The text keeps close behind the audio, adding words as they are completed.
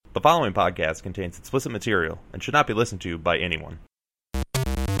The following podcast contains explicit material and should not be listened to by anyone.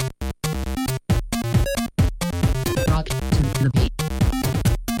 Rock to the beat.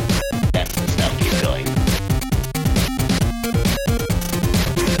 That's the stuff. Keep going.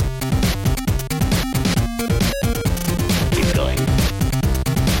 Keep going.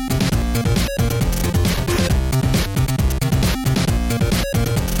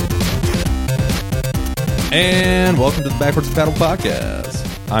 And welcome to the Backwards Battle Podcast.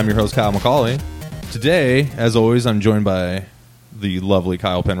 I'm your host, Kyle McCauley. Today, as always, I'm joined by the lovely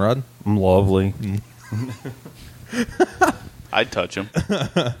Kyle Penrod. I'm lovely. I'd touch him.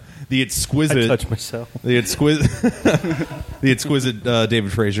 The exquisite... I touch myself. The exquisite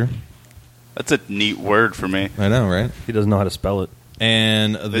David Frazier. That's a neat word for me. I know, right? He doesn't know how to spell it.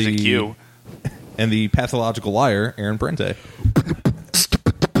 And There's a Q. And the pathological liar, Aaron Brente.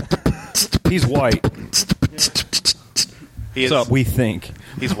 He's white. He is, So we think.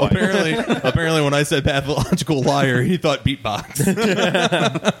 he's white. Apparently, when I said pathological liar, he thought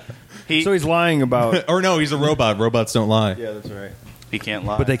beatbox. So he's lying about. Or no, he's a robot. Robots don't lie. Yeah, that's right. He can't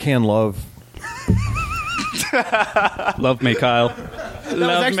lie. But they can love. Love me, Kyle. That was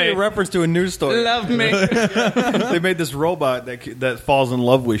actually a reference to a news story. Love me. They made this robot that falls in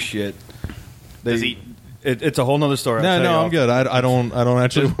love with shit. Does he? It's a whole nother story. I'll tell you I'm off. good. I don't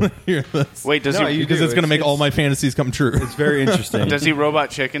actually want to hear this. Wait, does No, he? you Because do. it's going to make all It's- my fantasies come true. It's very interesting. Does he robot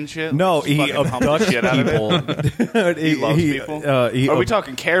chicken shit? No, Just he fucking hump the abducts shit out of it? he He loves people. Are we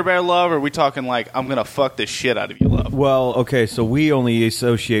talking Care Bear love, or are we talking like I'm gonna fuck the shit out of you love? Well, okay, so we only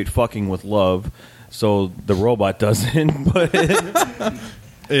associate fucking with love, so the robot doesn't. But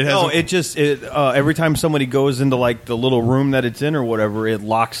every time somebody goes into like the little room that it's in or whatever, it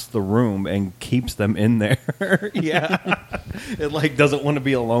locks the room and keeps them in there. Yeah, it like doesn't want to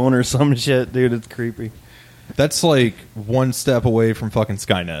be alone or some shit, dude. It's creepy. That's like one step away from fucking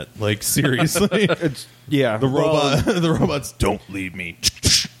Skynet. Like, seriously. Yeah, The robots don't leave me.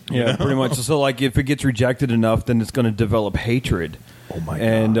 Yeah, pretty much. So, like, if it gets rejected enough, then it's going to develop hatred. Oh my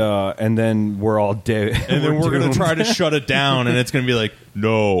God! And then we're all dead. And then we're going to doomed. try to shut it down, and it's going to be like,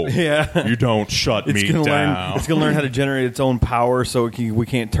 no, Yeah. you don't shut It's me gonna down. It's going to learn how to generate its own power, so we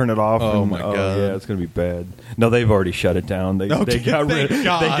can't turn it off. Oh, my God. Yeah, it's going to be bad. No, they've already shut it down. They Okay, got rid. thank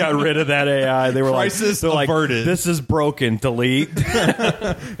God. They got rid of that AI. They were Crisis like, averted. This is broken. Delete.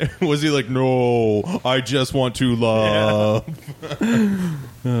 Was he like, no, I just want to love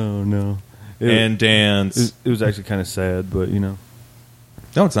Oh no. and dance? It was actually kind of sad, but you know.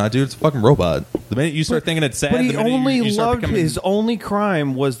 No, it's not, dude. It's a fucking robot. The minute you start thinking it's sad, But he the minute only you start loved. becoming... His only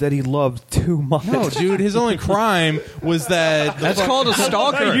crime was that he loved too much. No, dude, his only crime was that... That's called a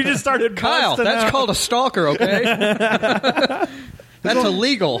stalker. You just started Kyle, busting that's out. called a stalker, okay? That's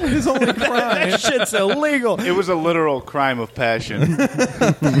illegal. His only crime... That shit's illegal. It was a literal crime of passion.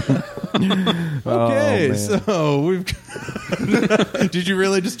 Okay, man. so we've... Did you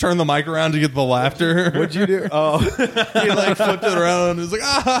really just turn the mic around to get the laughter? What'd you do? Oh, He like flipped it around and was like,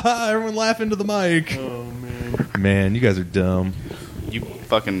 ah, everyone laugh into the mic. oh man. Man, you guys are dumb. You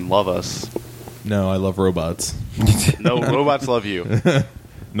fucking love us. No, I love robots. No, robots love you.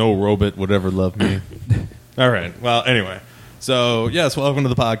 No robot would ever love me. All right. Well, anyway. So, yes, welcome to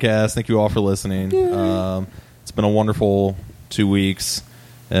the podcast. Thank you all for listening. It's been a wonderful 2 weeks.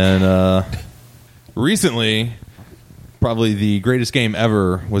 And recently, probably the greatest game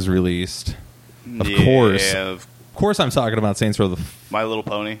ever was released. Of course. Yeah, Of course I'm talking about Saints Row the... My Little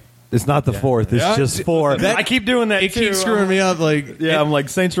Pony. It's not the fourth. It's Yeah. just four. That- I keep doing that It too. keeps screwing me up. Like, Yeah, I'm like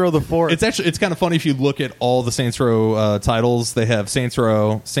Saints Row the fourth. It's kind of funny if you look at all the Saints Row titles. They have Saints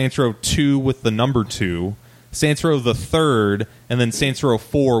Row 2 with the number 2, Saints Row the third, and then Saints Row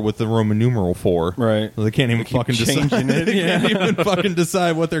 4 with the Roman numeral 4. Right. So they can't even keep fucking decide. changing it. They can't even fucking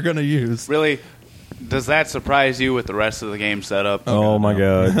decide what they're going to use. Really? Does that surprise you with the rest of the game setup? Oh my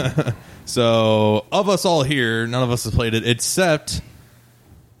god. So, of us all here, none of us have played it except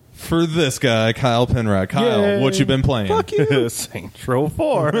for this guy, Kyle Penrod. Kyle, Yay. what you been playing? Fuck you. Saints Row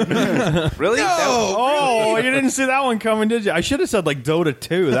 4. Really? Oh, you didn't see that one coming, did you? I should have said like Dota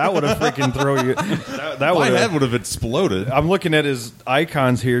 2. That would have freaking thrown you. That My would head have. would have exploded. I'm looking at his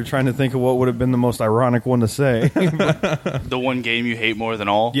icons here, trying to think of what would have been the most ironic one to say. The one game you hate more than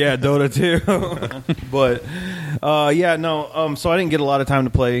all? Yeah, Dota 2. But yeah, no. So I didn't get a lot of time to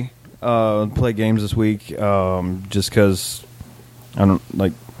play games this week, just because I don't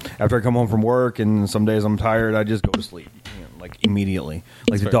like. After I come home from work, and some days I'm tired, I just go to sleep, like immediately.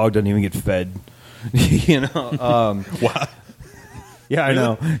 Like the dog doesn't even get fed. You know. Wow. Yeah, I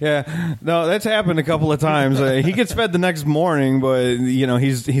know. Yeah, no, that's happened a couple of times. He gets fed the next morning, but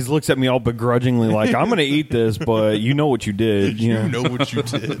he's looks at me all begrudgingly, like I'm going to eat this, but you know what you did. You know what you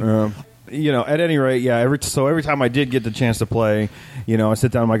did. At any rate, yeah. Every time I did get the chance to play, I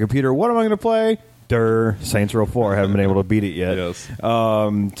sit down on my computer. What am I going to play? Saints Row 4. I haven't been able to beat it yet. Yes.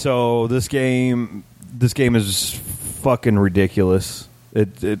 So this game is fucking ridiculous.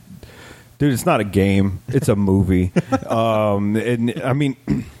 Dude, it's not a game. It's a movie. And I mean,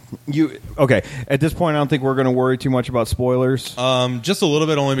 okay. At this point, I don't think we're going to worry too much about spoilers. Just a little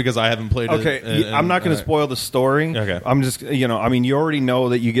bit, only because I haven't played it. Okay, I'm not going to spoil the story. Okay. I'm just, you already know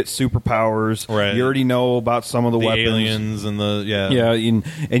that you get superpowers. Right. You already know about some of the weapons, aliens, and yeah,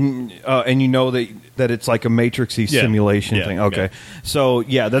 and you know that it's like a Matrix-y simulation thing. Okay, so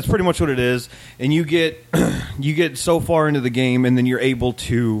yeah, that's pretty much what it is. And you get so far into the game, and then you're able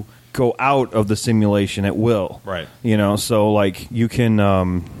to go out of the simulation at will. Right. So like you can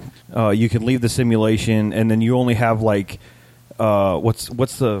leave the simulation, and then you only have like what's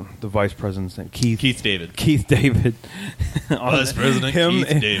the vice president's name? Keith David. Vice President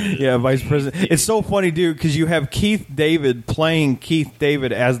Keith David. Yeah, vice president. It's so funny, dude, because you have Keith David playing Keith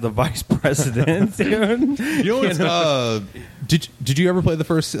David as the vice president. Dude. Did you ever play the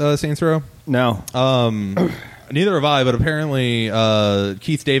first Saints Row? No. Neither have I, but apparently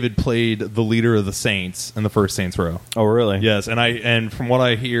Keith David played the leader of the Saints in the first Saints Row. Oh, really? Yes, and from what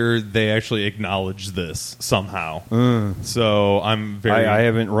I hear, they actually acknowledge this somehow. So I'm very. I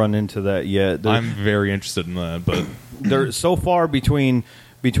haven't run into that yet. I'm very interested in that, but they're so far between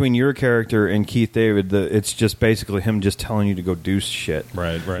your character and Keith David, it's just basically him just telling you to go do shit.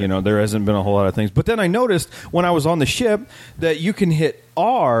 Right. There hasn't been a whole lot of things. But then I noticed when I was on the ship that you can hit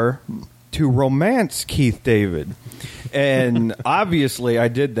R to romance Keith David. And obviously I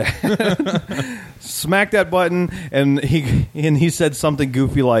did that. Smack that button, and he said something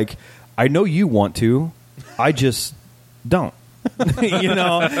goofy like, I know you want to, I just don't.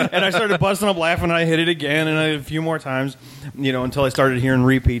 And I started busting up laughing, and I hit it again and a few more times, until I started hearing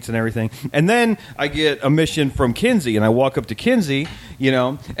repeats and everything. And then I get a mission from Kinsey, and I walk up to Kinsey,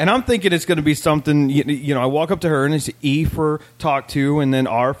 and I'm thinking it's going to be something, I walk up to her, and it's E for talk to, and then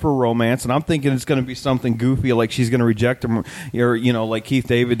R for romance, and I'm thinking it's going to be something goofy, like she's going to reject him, or, like Keith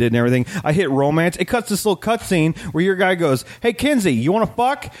David did and everything. I hit romance. It cuts this little cutscene where your guy goes, hey, Kinsey, you want to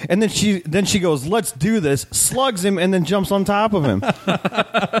fuck? And then she goes, let's do this, slugs him, and then jumps on top of him.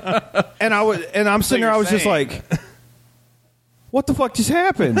 And I'm sitting there, I was just like, what the fuck just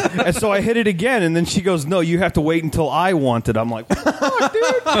happened? And so I hit it again, and then she goes, no, you have to wait until I want it. I'm like, what the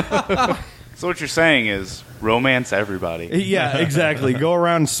fuck, dude? So what you're saying is romance everybody. Yeah, exactly. Go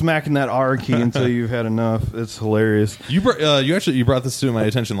around smacking that R key until you've had enough. It's hilarious. You brought this to my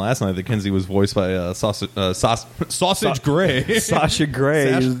attention last night that Kinsey was voiced by Sausage Gray. Sasha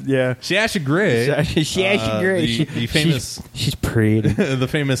Grey. Sasha Grey. Sasha Grey. The famous. She's pretty. The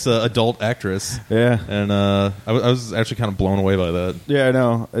famous adult actress. Yeah. And I was actually kind of blown away by that. Yeah, I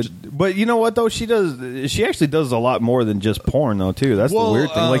know. But you know what, though? She actually does a lot more than just porn, though, too. That's the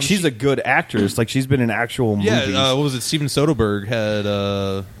weird thing. Like, she's a good actress. Like, she's been in actual movies. Yeah, what was it? Steven Soderbergh had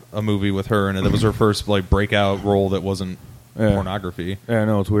a movie with her, and that was her first breakout role that wasn't pornography. Yeah, I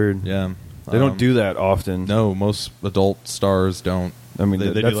know, it's weird. Yeah, they don't do that often. No, most adult stars don't. I mean,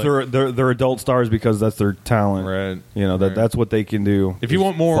 they're adult stars because that's their talent, right? That's what they can do. If you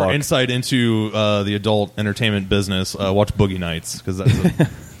want more insight into the adult entertainment business, watch Boogie Nights, because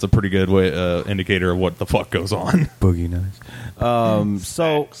that's a pretty good indicator of what the fuck goes on. Boogie Nights.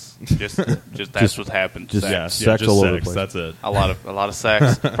 So just that's what happens. Sex all over the place. That's it. A lot of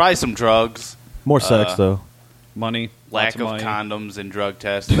sex. Probably some drugs. More sex though. Money. Lack of money. Condoms and drug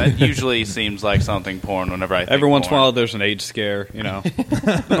tests. That usually seems like something porn whenever I think Every once in a porn. while there's an age scare,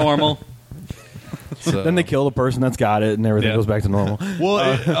 normal. So. Then they kill the person that's got it, and everything goes back to normal.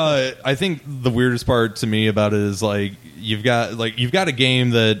 Well, I think the weirdest part to me about it is you've got a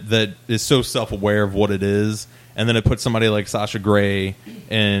game that is so self-aware of what it is, and then it puts somebody like Sasha Grey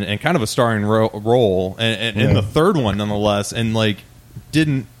in kind of a starring role, and in the third one nonetheless, and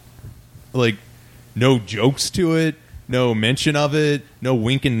didn't no jokes to it. No mention of it, no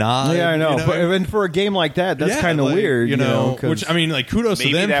wink and nod. Yeah, I know. And for a game like that, that's kind of weird, Which I mean, kudos to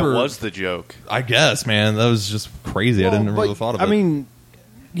them. Maybe that was the joke. I guess, man, that was just crazy. I didn't really thought of it. I mean,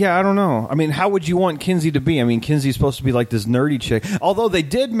 yeah, I don't know. I mean, how would you want Kinsey to be? I mean, Kinsey's supposed to be like this nerdy chick. Although they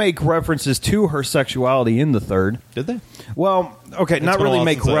did make references to her sexuality in the third. Did they? Well, okay, not been a really while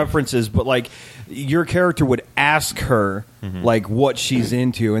make since references, but like your character would ask her like what she's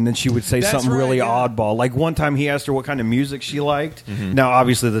into, and then she would say That's something really right, yeah. oddball. Like one time he asked her what kind of music she liked. Now,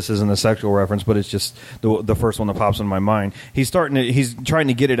 obviously, this isn't a sexual reference, but it's just the first one that pops in my mind. He's trying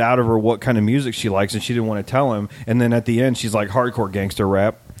to get it out of her what kind of music she likes, and she didn't want to tell him. And then at the end, she's like hardcore gangster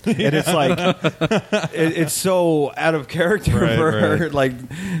rap. And it's like it's so out of character for her. Like,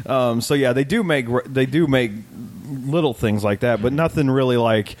 so yeah, they do make little things like that, but nothing really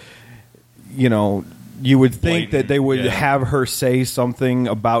like, you know, you would think blatant, that they would have her say something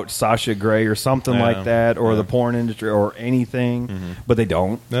about Sasha Grey or something like that, or the porn industry or anything, but they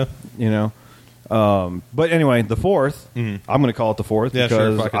don't. Yeah. You know. But anyway, the fourth, I'm going to call it the fourth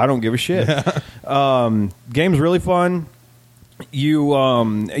because fuck it. I don't give a shit. Game's really fun. You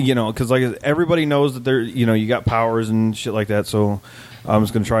know, because like everybody knows that you got powers and shit like that. So I'm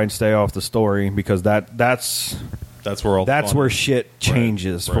just going to try and stay off the story because that's where shit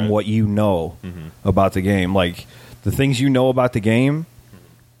changes from what you know about the game. Like the things you know about the game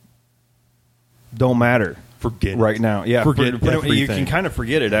don't matter. Forget right it. now. Yeah, forget you everything. can kind of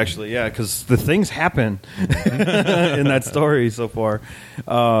forget it actually. Yeah, because the things happen in that story so far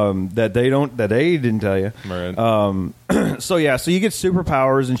that they didn't tell you. Right. So yeah, so you get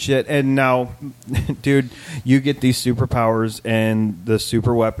superpowers and shit, and now, dude, you get these superpowers and the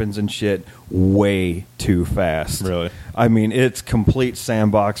super weapons and shit way too fast. Really? I mean, it's complete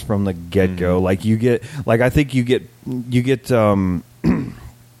sandbox from the get go. Like you get, like I think you get.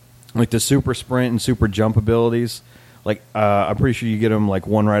 Like the super sprint and super jump abilities, like I'm pretty sure you get them like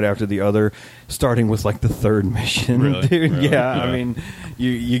one right after the other, starting with like the third mission. Really? Dude. Really? Yeah, I mean,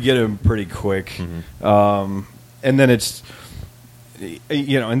 you get them pretty quick, and then it's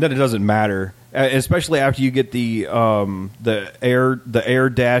and then it doesn't matter, especially after you get the air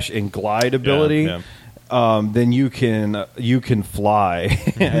dash and glide ability. Yeah. Then you can fly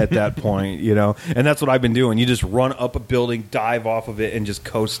at that point, and that's what I've been doing. You just run up a building, dive off of it, and just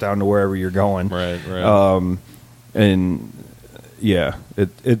coast down to wherever you're going. Right. And yeah,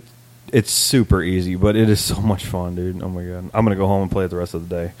 it's super easy, but it is so much fun, dude. Oh my god, I'm gonna go home and play it the rest of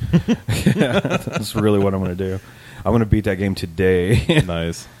the day. That's really what I'm gonna do. I'm gonna beat that game today.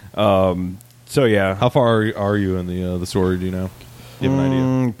 Nice. So yeah, How far are you in the story? Do you know? You have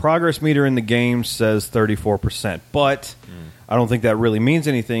an idea? Progress meter in the game says 34%, but I don't think that really means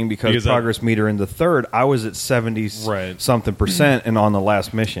anything because progress meter in the third, I was at 70 something percent, and on the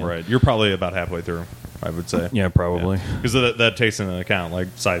last mission. Right. You're probably about halfway through, I would say. Yeah, probably. Because that takes into account like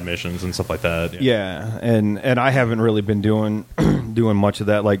side missions and stuff like that. Yeah, and I haven't really been doing much of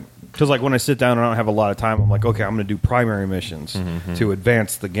that, like. Because like when I sit down and I don't have a lot of time, I'm like, okay, I'm going to do primary missions to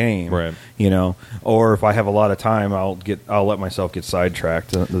advance the game, right? Or if I have a lot of time, I'll let myself get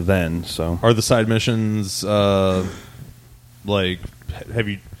sidetracked then. So, are the side missions like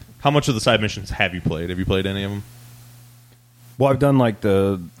how much of the side missions have you played? Have you played any of them? Well, I've done like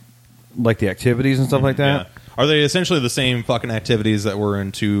the activities and stuff like that. Yeah. Are they essentially the same fucking activities that were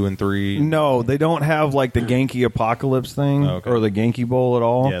in 2 and 3? No, they don't have like the Genki Apocalypse thing or the Genki Bowl at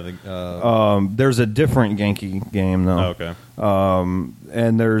all. Yeah. There's a different Genki game though. Okay.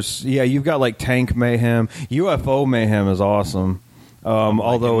 And you've got like Tank Mayhem, UFO Mayhem is awesome. I'm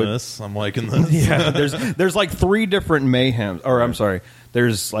liking this. Yeah, there's like 3 different mayhems, or I'm sorry.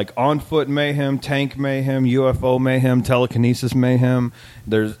 There's like on foot mayhem, tank mayhem, UFO mayhem, telekinesis mayhem.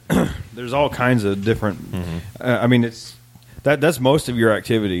 There's all kinds of different. I mean, it's that's most of your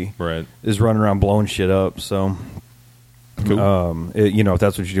activity, right? Is running around blowing shit up. So, cool. If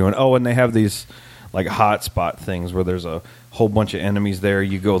that's what you're doing. Oh, and they have these like hotspot things where there's a whole bunch of enemies there.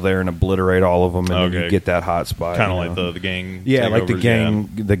 You go there and obliterate all of them, and then you get that hotspot. Kind of like the gang. Yeah, like the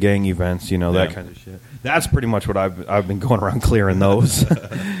takeovers, gang events. That kind of shit. That's pretty much what I've been going around clearing those,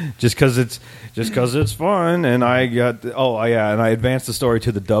 just because it's fun. And I got and I advanced the story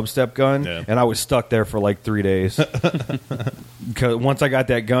to the dubstep gun, and I was stuck there for like 3 days. Because once I got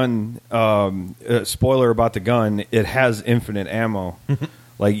that gun, spoiler about the gun, it has infinite ammo.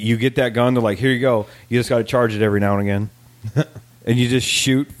 Like you get that gun, they're like, here you go. You just got to charge it every now and again. And you just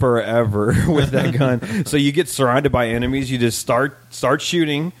shoot forever with that gun. So you get surrounded by enemies. You just start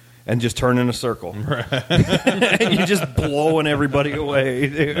shooting and just turn in a circle. And you're just blowing everybody away.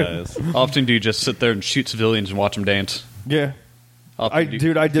 Dude. Nice. Often do you just sit there and shoot civilians and watch them dance? Yeah. I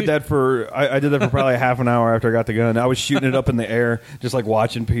did that for probably half an hour after I got the gun. I was shooting it up in the air, just like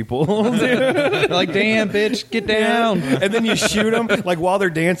watching people. Like, damn, bitch, get down. And then you shoot them, like while they're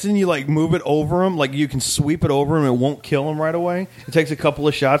dancing, you like move it over them, like you can sweep it over them. It won't kill them right away. It takes a couple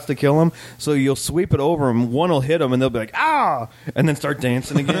of shots to kill them, so you'll sweep it over them. One will hit them, and they'll be like, ah, and then start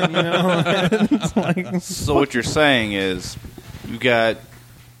dancing again. It's like, so what you're saying is, You got.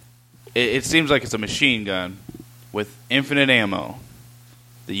 It seems like it's a machine gun with infinite ammo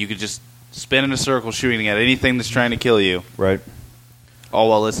that you could just spin in a circle shooting at anything that's trying to kill you, Right. all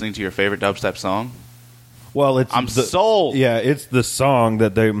while listening to your favorite dubstep song. Well, I'm sold. Yeah, it's the song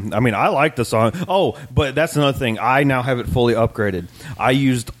that they. I mean, I like the song. Oh, but that's another thing. I now have it fully upgraded.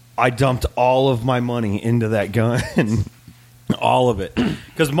 I dumped all of my money into that gun, all of it,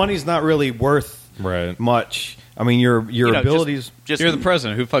 because money's not really worth much. I mean, your abilities. Just You're the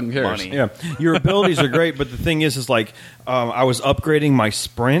president. Who fucking cares? money. Yeah, your abilities are great, but the thing is like I was upgrading my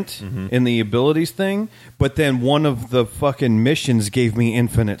sprint in the abilities thing, but then one of the fucking missions gave me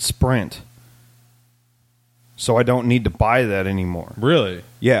infinite sprint. So I don't need to buy that anymore. Really?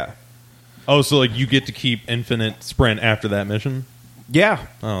 Yeah. Oh, so like you get to keep infinite sprint after that mission? Yeah.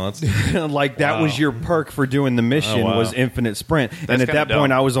 Oh, that's like that was your perk for doing the mission was infinite sprint. And at kinda that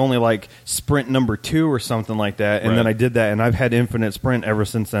point dumb. I was only like sprint number 2 or something like that. And then I did that and I've had infinite sprint ever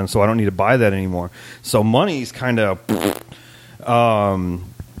since then, so I don't need to buy that anymore. So money's kind of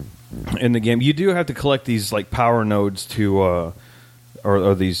in the game. You do have to collect these like power nodes to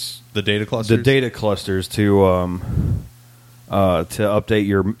or these the data clusters. the data clusters to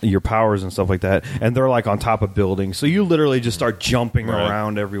update your powers and stuff like that, and they're like on top of buildings, so you literally just start jumping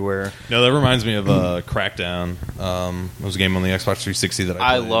around everywhere. No, that reminds me of Crackdown. It was a game on the Xbox 360 that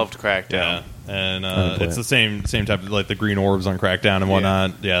I played. loved Crackdown. Yeah, and play it's it. the same type of like the green orbs on Crackdown and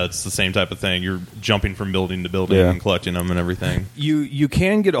whatnot. Yeah, it's the same type of thing. You're jumping from building to building and collecting them and everything. You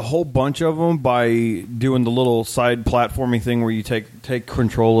can get a whole bunch of them by doing the little side platforming thing where you take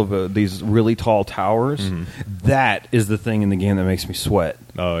control of these really tall towers. That is the thing in the game that makes me sweat.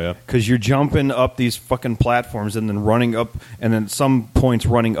 Oh yeah, Because you're jumping up these fucking platforms and then running up, and then at some points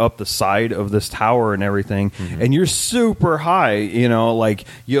running up the side of this tower and everything, and you're super high. You know, like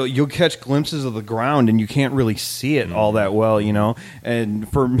you'll catch glimpses of the ground and you can't really see it all that well. You know, and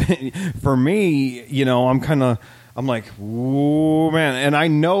for me, you know, I'm like, ooh, man. And I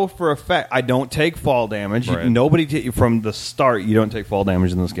know for a fact I don't take fall damage. Right. Nobody from the start, you don't take fall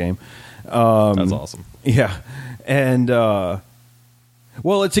damage in this game. that's awesome. Yeah. And,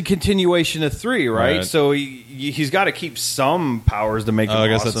 well, it's a continuation of 3, right? So he's got to keep some powers to make it I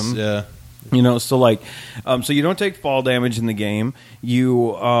guess awesome. that's You know, so like, so you don't take fall damage in the game.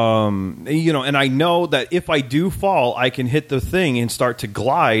 You know, and I know that if I do fall, I can hit the thing and start to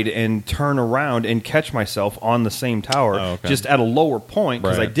glide and turn around and catch myself on the same tower, just at a lower point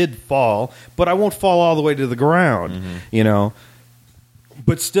because I did fall, but I won't fall all the way to the ground. You know.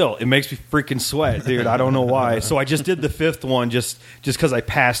 But still, it makes me freaking sweat, dude. I don't know why. So I just did the 5th one just because I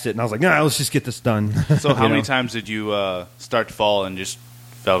passed it, and I was like, nah, let's just get this done. So how many times did you start to fall and just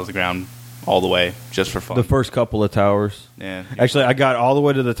fell to the ground all the way just for fun? The first couple of towers. Yeah. Actually, I got all the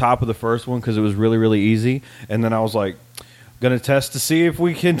way to the top of the first one because it was really, really easy. And then I was like, going to test to see if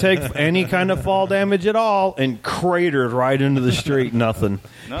we can take any kind of fall damage at all, and cratered right into the street. Nothing.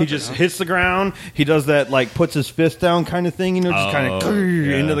 He just hits the ground. He does that, like, puts his fist down kind of thing, you know, just kind of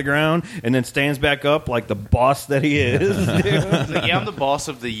into the ground, and then stands back up like the boss that he is. It's like, yeah, I'm the boss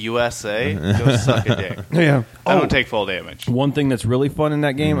of the USA. Go suck a dick. Yeah. I don't take fall damage. One thing that's really fun in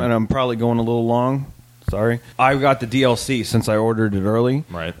that game, and I'm probably going a little long. Sorry. I got the DLC since I ordered it early.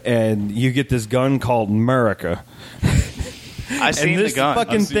 Right. And you get this gun called America. I seen And this the gun.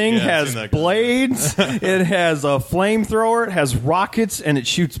 fucking thing I've has seen that gun. blades, it has a flamethrower, it has rockets, and it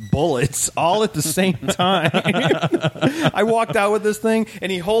shoots bullets all at the same time. I walked out with this thing,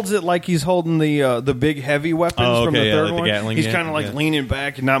 and he holds it like he's holding the big heavy weapons from the third like the one. Gatling He's gun, kind of like leaning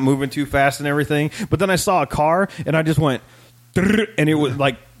back and not moving too fast and everything. But then I saw a car, and I just went, and it was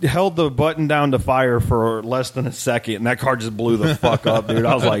like held the button down to fire for less than a second, and that car just blew the fuck up, dude.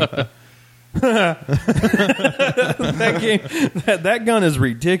 I was like, that game, that gun is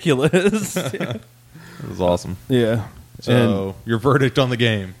ridiculous. It was awesome. Yeah. So your verdict on the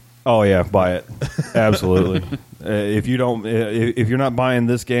game? Oh yeah, buy it. Absolutely. If you don't, if you're not buying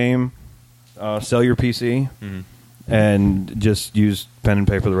this game, sell your PC and just use pen and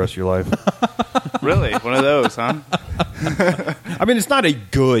paper the rest of your life. Really? One of those, huh? I mean, it's not a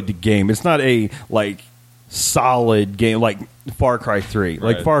good game. It's not a like solid game like Far Cry 3. Right.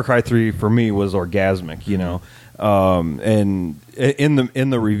 Like Far Cry 3 for me was orgasmic, you know. And in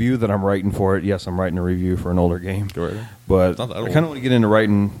the review that I'm writing for it, yes, I'm writing a review for an older game. But not that I old. kind of want to get into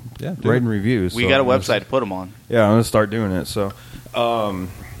writing do writing reviews. We so got a I'm gonna- website to put them on. Yeah, I'm going to start doing it. So,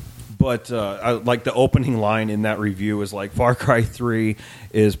 But like the opening line in that review is like, Far Cry 3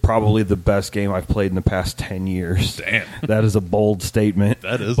 is probably the best game I've played in the past 10 years. Damn. That is a bold statement.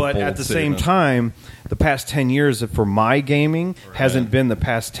 That is a But bold at the statement. same time, the past 10 years for my gaming hasn't been the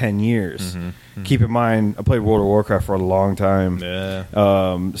past 10 years. Keep in mind, I played World of Warcraft for a long time. Yeah.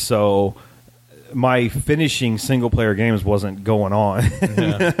 So my finishing single-player games wasn't going on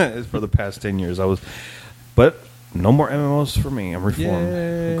for the past 10 years. But no more MMOs for me. I'm reformed.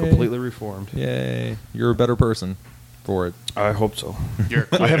 Yay. I'm completely reformed. Yay. You're a better person for it. I hope so. You're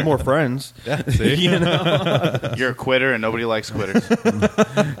a I have quitter. more friends. Yeah, see? You're a quitter, and nobody likes quitters.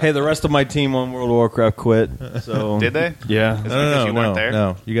 Hey, the rest of my team on World of Warcraft quit. So Did they? Yeah. Is it because you weren't there?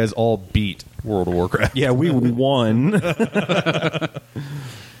 No. You guys all beat World of Warcraft. Yeah, we won.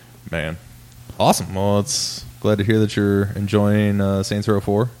 Man. Awesome. Well, it's glad to hear that you're enjoying Saints Row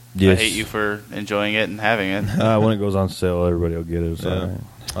 4. I hate you for enjoying it and having it. When it goes on sale, everybody will get it. So.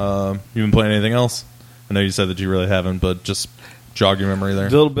 Yeah. You been playing anything else? I know you said that you really haven't, but just jog your memory there. A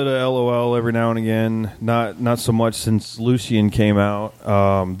little bit of LOL every now and again. Not so much since Lucian came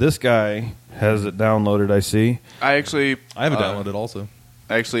out. This guy has it downloaded, I see. I I have it downloaded also.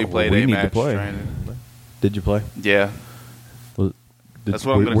 played we a need to match. play. Did you play? Yeah. That's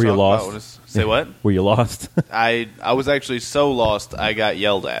what I'm going to were talk you lost? about. Say what? Were you lost? I was actually so lost, I got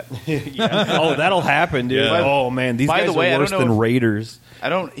yelled at. Oh, that'll happen, dude. Yeah. Oh, man. These By guys the way, I are don't worse know than if- Raiders. I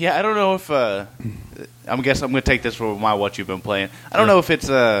don't know if I'm guess I'm going to take this for what you've been playing. I don't know if it's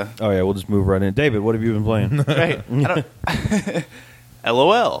Oh, yeah, we'll just move right in. David, what have you been playing? right. I don't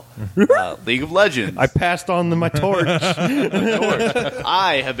LOL. League of Legends. I passed on my torch.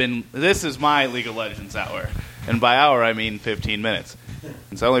 I have been. This is my League of Legends hour, and by hour I mean 15 minutes.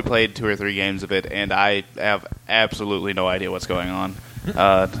 And so I only played 2 or 3 games of it, and I have absolutely no idea what's going on.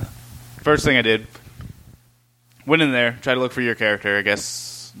 First thing I did, went in there, tried to look for your character. I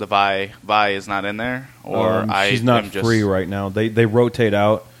guess the Vi is not in there, or she's not am just, free right now. They rotate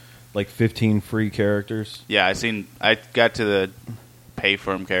out like 15 free characters. Yeah, I got to the pay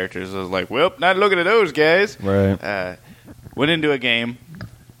for them characters. I was like, well, not looking at those guys. Right. Went into a game,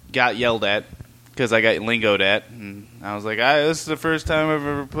 got yelled at because I got lingoed at, and I was like, this is the first time I've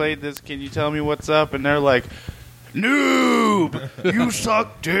ever played this. Can you tell me what's up? And they're like, noob, you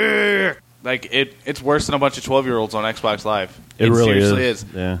suck dick. Like, it's worse than a bunch of 12-year-olds on Xbox Live. It really seriously is.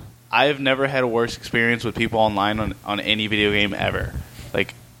 Yeah. I have never had a worse experience with people online on any video game ever.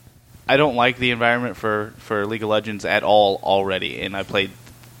 Like, I don't like the environment for League of Legends at all already, and I played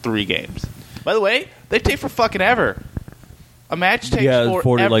 3 games. By the way, they take for fucking ever. A match takes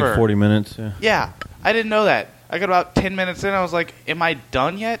forever. 40 minutes. Yeah. Yeah, I didn't know that. I got about 10 minutes in, I was like, am I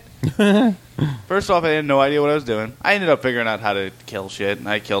done yet? First off, I had no idea what I was doing. I ended up figuring out how to kill shit, and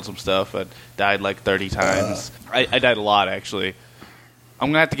I killed some stuff. I died like 30 times. I died a lot, actually. I'm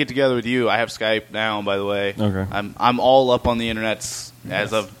going to have to get together with you. I have Skype now, by the way. Okay. I'm all up on the internets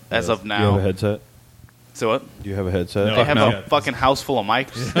as of Do now. you have a headset? So what? Do you have a headset? No. I have no. a fucking house full of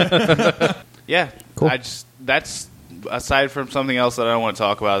mics. Yeah. Cool. That's aside from something else that I don't want to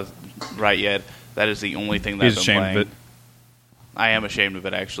talk about right yet. That is the only thing that He's I've been ashamed playing. of it. I am ashamed of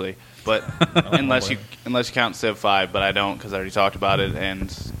it, actually. But unless you count Civ 5, but I don't because I already talked about it, and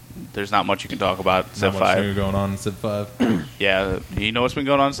there's not much you can talk about Civ Not much 5. new going on in Civ 5. Yeah, you know what's been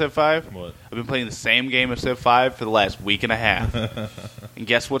going on in Civ 5? What? I've been playing the same game of Civ 5 for the last week and a half. And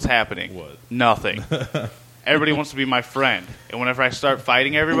guess what's happening? What? Nothing. Everybody wants to be my friend. And whenever I start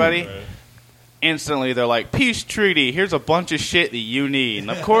fighting everybody, instantly they're like, peace treaty, here's a bunch of shit that you need.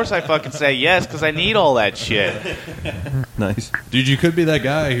 And of course I fucking say yes, because I need all that shit. Nice. Dude, you could be that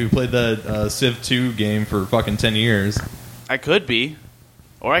guy who played that Civ 2 game for fucking 10 years. I could be,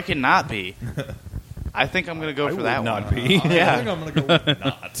 or I cannot be. I think I'm going to go for that not one. be. I think Yeah. I'm going to go with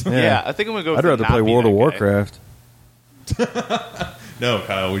not. Yeah, I think I'm going to go I'd for rather not play be World that of guy. Warcraft. No,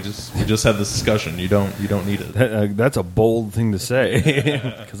 Kyle, we just had this discussion. You don't need it. That's a bold thing to say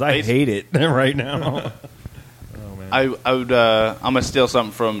because I hate it right now. I would. I'm gonna steal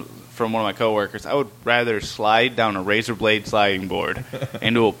something from one of my coworkers. I would rather slide down a razor blade sliding board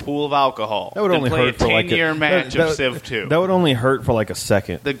into a pool of alcohol That would than only play hurt a for like 10-year match of Civ 2. That would only hurt for like a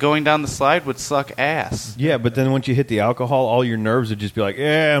second. The going down the slide would suck ass. Yeah, but then once you hit the alcohol, all your nerves would just be like,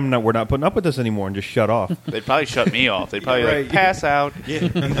 "Yeah, we're not putting up with this anymore," and just shut off. They'd probably shut me off. They'd probably Right. like pass out.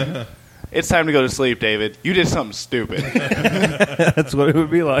 It's time to go to sleep, David. You did something stupid. That's what it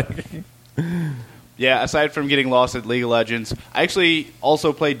would be like. Yeah, aside from getting lost at League of Legends, I actually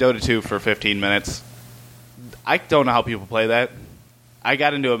also played Dota 2 for 15 minutes. I don't know how people play that. I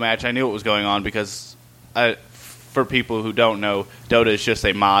got into a match. I knew what was going on because, for people who don't know, Dota is just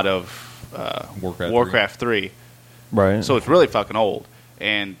a mod of Warcraft Warcraft 3. Right. So it's really fucking old.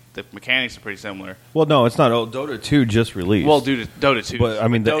 and the mechanics are pretty similar. Well, no, it's not old. Dota 2 just released. Well, due to Dota 2. But, I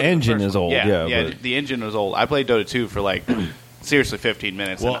mean, the Dota, engine first is one. old, Yeah, but- the engine was old. I played Dota 2 for, like, seriously 15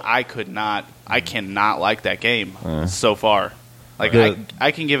 minutes, and I cannot like that game so far. Like,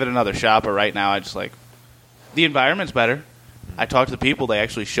 I can give it another shot, but right now I just, like, the environment's better. I talked to the people. They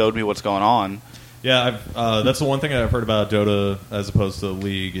actually showed me what's going on. Yeah, that's the one thing I've heard about Dota as opposed to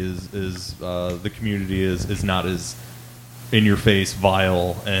League is the community is not as in your face,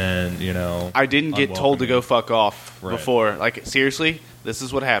 vile, and I didn't get told to go fuck off Right. before. Like, seriously, this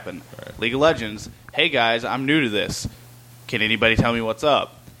is what happened. Right. League of Legends. Hey guys, I'm new to this. Can anybody tell me what's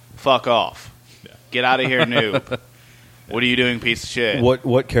up? Fuck off. Yeah. Get out of here, noob. What are you doing, piece of shit?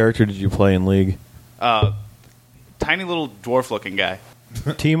 What character did you play in League? Tiny little dwarf-looking guy.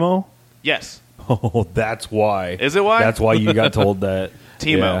 Timo? Yes. Oh, that's why. Is it why? That's why you got told that.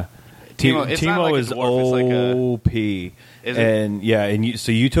 Timo. Yeah. Timo, it's not like a is dwarf, it's like a- OP. Is it? And yeah, and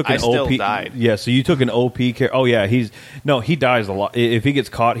you took an I still OP. died. Yeah, so you took an OP character. Oh yeah, he dies a lot. If he gets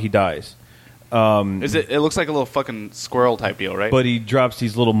caught, he dies. It looks like a little fucking squirrel type deal, right? But he drops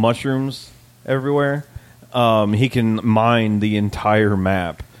these little mushrooms everywhere. He can mine the entire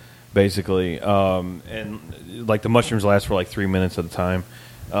map, basically, and like the mushrooms last for like 3 minutes at a time.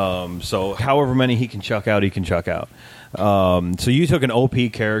 So however many he can chuck out, he can chuck out. So you took an OP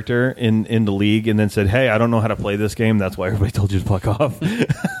character in the League and then said, "Hey, I don't know how to play this game. That's why everybody told you to fuck off."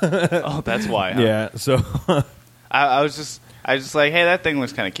 oh, that's why. Huh? Yeah. So I was just like, hey, that thing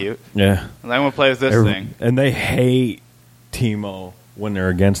looks kind of cute. yeah, And I'm gonna play with this thing. and they hate Timo when they're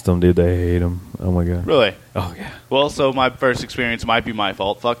against him, dude. They hate him. Oh my god. Really? Oh yeah. Well, so my first experience might be my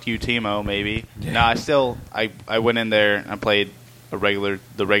fault. Fuck you, Timo. Maybe. Yeah. No, I went in there and I played the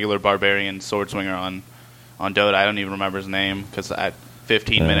regular barbarian sword swinger on Dota. I don't even remember his name because at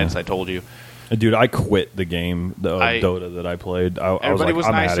 15 minutes I told you. Dude, I quit the game, Dota that I played. I was Everybody like, was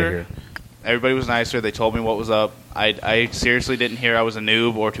I'm out of nicer. here. Everybody was nicer. They told me what was up. I seriously didn't hear I was a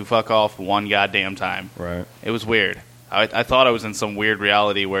noob or to fuck off one goddamn time. Right. It was weird. I thought I was in some weird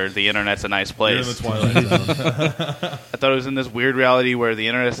reality where the internet's a nice You're in place. the Twilight Zone. I thought I was in this weird reality where the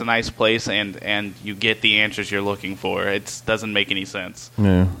internet's a nice place and you get the answers you're looking for. It doesn't make any sense.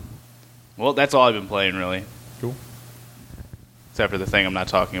 Yeah. Well, that's all I've been playing, really. Cool. Except for the thing I'm not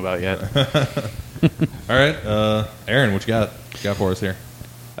talking about yet. All right, Aaron, what you got for us here?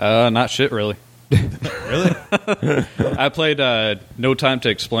 Not shit, really. Really? I played No Time to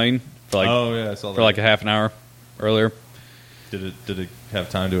Explain for like Oh yeah, I saw that. for like a half an hour earlier. Did it have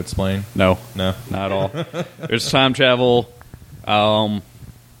time to explain? No, No. not at all. There's time travel.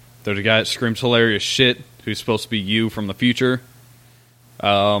 There's a guy that screams hilarious shit who's supposed to be you from the future.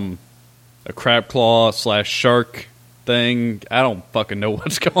 A crab claw / shark thing. I don't fucking know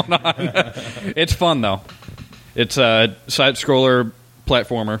what's going on. It's fun though. It's a side scroller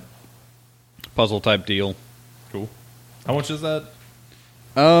platformer puzzle type deal. Cool. How much is that?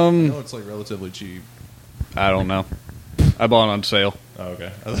 I know it's like relatively cheap. I don't know. I bought it on sale. Oh,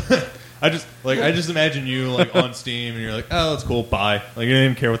 okay. I just imagine you like on Steam and you're like, oh, that's cool. Buy. Like you don't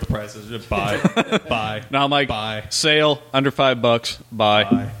even care what the price is. Just buy. Buy. Now I'm like, buy. sale under $5. Buy.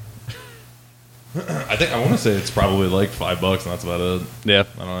 Buy. I want to say it's probably like $5 and that's about it. Yeah,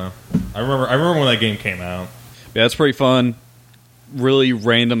 I don't know. I remember when that game came out. yeah, it's pretty fun. Really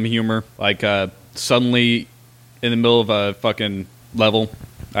random humor. Like suddenly, in the middle of a fucking level,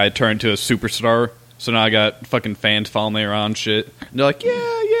 I turned to a superstar. So now I got fucking fans following me around, and shit. And they're like,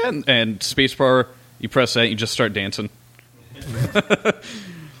 yeah, and spacebar. You press that, you just start dancing.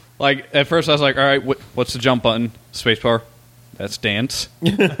 Like at first, I was like, all right, what's the jump button? Spacebar. That's dance.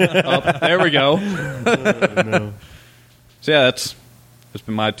 Up. There we go. So yeah, it's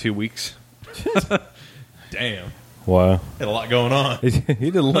been my 2 weeks. Damn. Wow. Had a lot going on.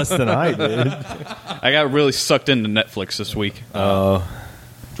 He did less than I did. I got really sucked into Netflix this week. Did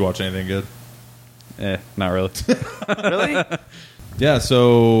you watch anything good? Not really. Really? Yeah,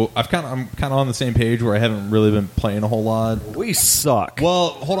 so I'm kind of on the same page where I haven't really been playing a whole lot. We suck. Well,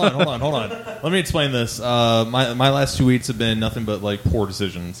 hold on. Let me explain this. My last 2 weeks have been nothing but like poor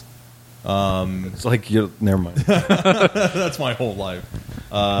decisions. It's like you. Never mind. That's my whole life.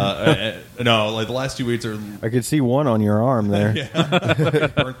 No, like the last 2 weeks are I could see one on your arm there.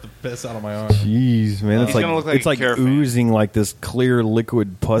 burnt the piss out of my arm. Jeez, man, He's gonna look like it's a like Cure fan. oozing like this clear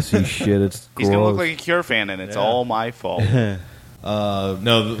liquid pussy shit. It's He's gross. going to look like a Cure fan, and it's all my fault.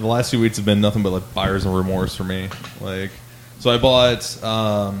 No, the last 2 weeks have been nothing but like buyer's remorse for me. Like, so I bought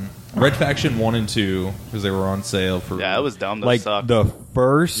Red Faction 1 and 2 because they were on sale for Yeah, it was dumb. That like sucked. the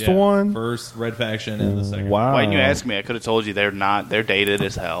first one. first Red Faction and the second. Wow. Why didn't you ask me? I could have told you they're not. They're dated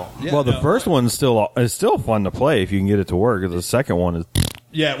as hell. Yeah, Well, the no, first one's still fun to play if you can get it to work. The second one is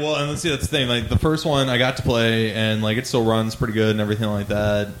Yeah, well, and let's see, that's the thing. Like, the first one I got to play, and, like, it still runs pretty good and everything like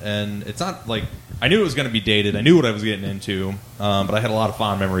that. And it's not, like... I knew it was going to be dated. I knew what I was getting into. But I had a lot of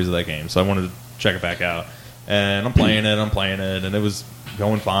fond memories of that game, so I wanted to check it back out. And I'm playing it, and it was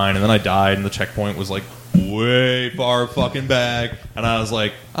going fine. And then I died, and the checkpoint was, like, way far fucking back. And I was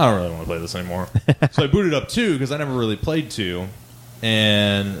like, I don't really want to play this anymore. So I booted up 2, because I never really played 2.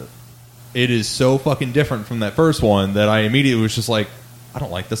 And it is so fucking different from that first one that I immediately was just like, I don't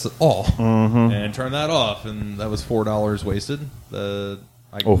like this at all, and turn that off, and that was $4 wasted.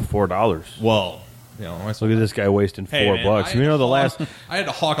 $4. Well, you know, Look at this guy wasting $4. You know, the last I had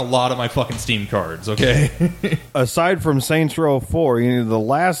to hawk a lot of my fucking Steam cards. Okay, aside from Saints Row 4, you know, the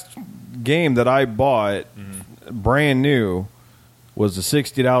last game that I bought brand new was a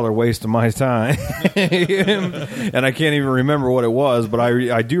 $60 waste of my time, and I can't even remember what it was, but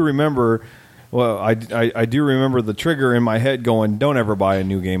I do remember. Well, I do remember the trigger in my head going, "Don't ever buy a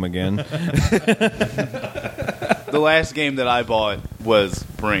new game again." The last game that I bought was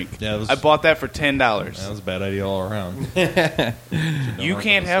Brink. Yeah, I bought that for $10. that was a bad idea all around. You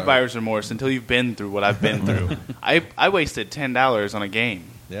can't have buyer's remorse until you've been through what I've been through. I wasted $10 on a game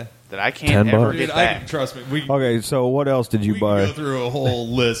Yeah, that I can't $10. ever dude, get back. trust me. Okay, so what else did you We buy? can go through a whole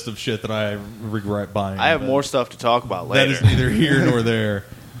list of shit that I regret buying. I have but more stuff to talk about That later. is neither here nor there.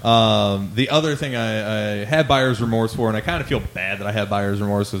 The other thing I had buyer's remorse for, and I kind of feel bad that I had buyer's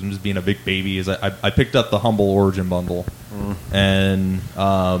remorse because I'm just being a big baby, is I picked up the Humble Origin bundle, and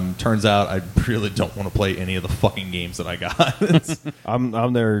turns out I really don't want to play any of the fucking games that I got.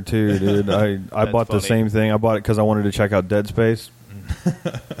 I'm there too, dude. I bought the funny. same thing. I bought it because I wanted to check out Dead Space.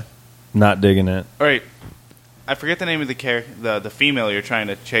 Not digging it. All right. I forget the name of the female you're trying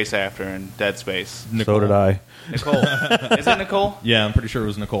to chase after in Dead Space. So did I. Nicole. Is it Nicole? Yeah, I'm pretty sure it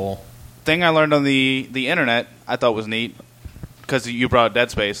was Nicole. Thing I learned on the internet I thought was neat, because you brought up Dead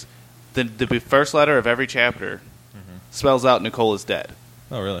Space. The first letter of every chapter spells out Nicole is dead.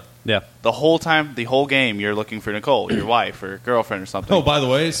 Oh, really? Yeah. The whole time, the whole game, you're looking for Nicole, your wife or girlfriend or something. Oh, by the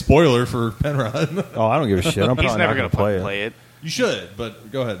way, spoiler for Penrod. Oh, I don't give a shit. I'm He's probably never not going going to to play it. You should,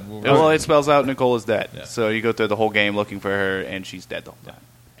 but go ahead. Well, it spells out Nicole is dead. Yeah. So you go through the whole game looking for her, and she's dead the whole time.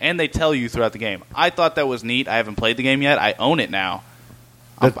 And they tell you throughout the game. I thought that was neat. I haven't played the game yet. I own it now.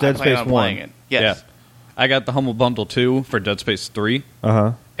 That's I Dead plan Space on 1. playing it. Yes. Yeah. I got the Humble Bundle 2 for Dead Space 3,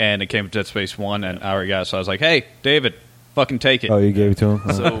 Uh-huh. and it came with Dead Space 1, and I already got it. So I was like, hey, David, fucking take it. Oh, you gave it to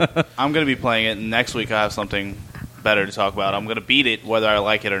him? So I'm going to be playing it, and next week I have something better to talk about. I'm going to beat it whether I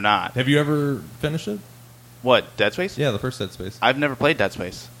like it or not. Have you ever finished it? What, Dead Space? Yeah, the first Dead Space. I've never played Dead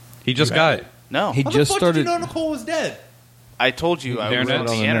Space. He just got it. No. He How just the fuck started. did you know Nicole was dead? I told you I was Internet? on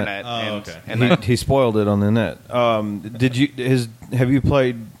the On the internet. net. Oh, and, okay. and He spoiled it on the net. Have you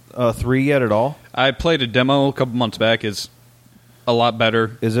played 3 yet at all? I played a demo a couple months back. It's a lot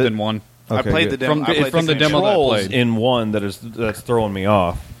better Is it? than 1. I Okay, played good. the demo. From I played the demo that I Controls played. in 1 that's throwing me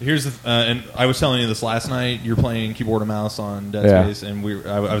off. Here's the and I was telling you this last night. You're playing keyboard and mouse on Dead Yeah. Space, and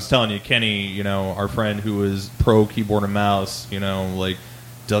I was telling you, Kenny, you know, our friend who is pro keyboard and mouse, you know, like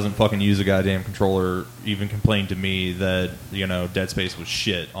doesn't fucking use a goddamn controller. Even complained to me that, you know, Dead Space was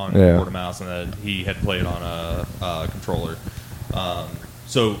shit on Yeah. keyboard and mouse, and that he had played on a controller.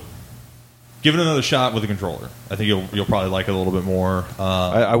 So give it another shot with a controller. I think you'll probably like it a little bit more.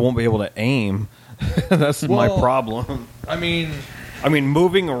 I won't be able to aim. That's my Well- problem. I mean,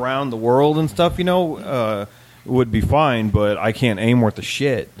 Moving around the world and stuff, would be fine, but I can't aim worth a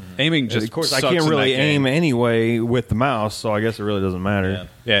shit. Aiming just Of course, I sucks can't in really that game. aim anyway with the mouse, so I guess it really doesn't matter. yeah.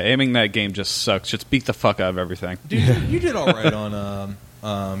 Yeah, aiming that game just sucks. Just beat the fuck out of everything. Dude, you did all right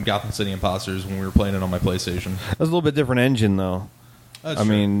on Gotham City Imposters when we were playing it on my PlayStation. That's a little bit different engine, though. That's I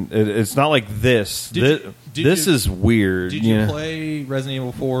true. mean, it's not like this. Did This you- is weird. Did you know? play Resident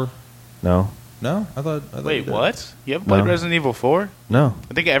Evil 4? No, No, I thought. Wait, you did. what? You haven't played No. Resident Evil 4? no,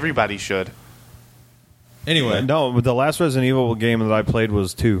 I think everybody should. Anyway, no. But the last Resident Evil game that I played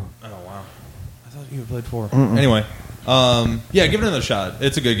was 2. Oh wow, I thought you had played 4. Anyway, yeah, give it another shot.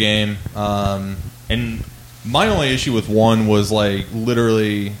 It's a good game. And my only issue with 1 was like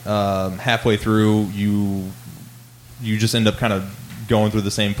literally halfway through, you just end up kind of going through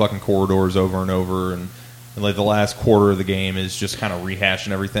the same fucking corridors over and over, and like the last quarter of the game is just kind of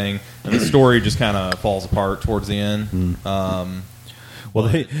rehashing everything, and the story just kind of falls apart towards the end. Well,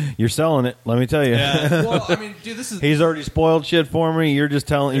 you're selling it. Let me tell you. Yeah, well, I mean, dude, this is He's already spoiled shit for me. You're just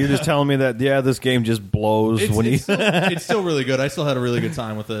telling me that this game just blows when it's still really good. I still had a really good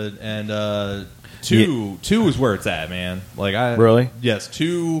time with it, and two is where it's at, man. Like Really? Yes,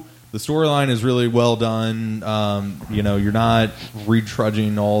 2. The storyline is really well done. You know, you're not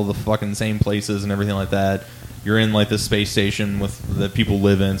retrudging all the fucking same places and everything like that. you're in like this space station that people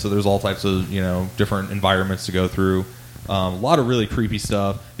live in, so there's all types of different environments to go through. A lot of really creepy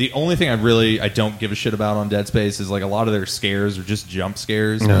stuff. The only thing I don't give a shit about on Dead Space is like a lot of their scares are just jump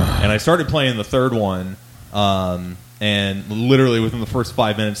scares. And I started playing the third one, and literally within the first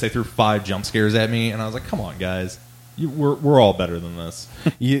 5 minutes, they threw 5 jump scares at me, and I was like, "Come on, guys, we're all better than this."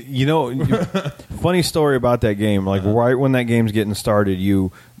 Funny story about that game. Like right when that game's getting started,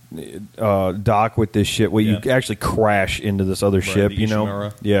 you dock with this shit where you actually crash into this other ship.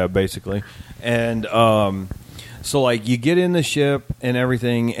 Yeah, basically, and so like you get in the ship and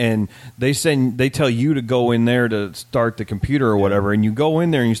everything, and they tell you to go in there to start the computer or whatever, and you go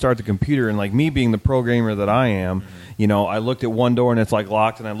in there and you start the computer, and like me being the programmer that I am, I looked at one door and it's like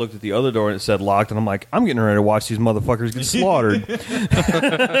locked, and I looked at the other door and it said locked, and I'm like, I'm getting ready to watch these motherfuckers get slaughtered.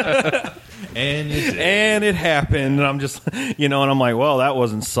 And it did. And it happened, and I'm just, and I'm like, well, that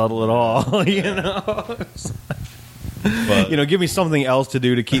wasn't subtle at all, But, give me something else to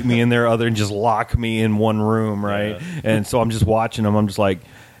do to keep me in there other than just lock me in one room, right? Yeah. And so I'm just watching them. I'm just like,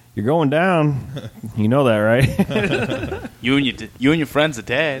 you're going down. You know that, right? You and your friends are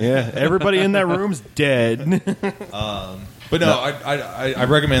dead. Yeah, everybody in that room's dead. But no, I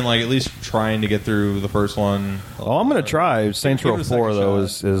recommend like at least trying to get through the first one. Oh, I'm going to try. Saints Row 4, though,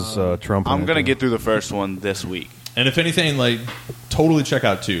 is Trump. I'm going to get through the first one this week. And if anything, like, totally check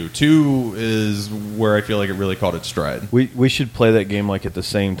out 2. 2 is where I feel like it really caught its stride. We should play that game like at the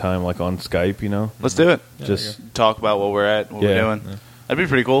same time, like on Skype, Let's do it. Yeah, just talk about what we're at, what we're doing. Yeah. That'd be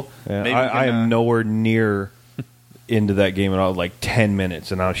pretty cool. Yeah. I am nowhere near into that game at all. Like 10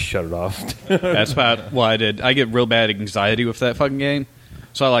 minutes, and I'll shut it off. That's about what I did. I get real bad anxiety with that fucking game.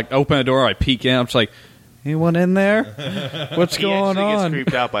 So I like open the door, I peek in, I'm just like, anyone in there? What's going on? He actually gets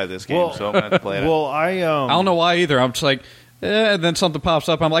creeped out by this game, so I'm going to have to play it. Well, I don't know why either. I'm just like, and then something pops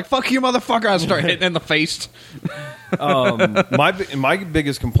up. I'm like, fuck you, motherfucker. I start hitting in the face. My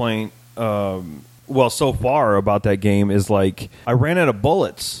biggest complaint, so far about that game is like I ran out of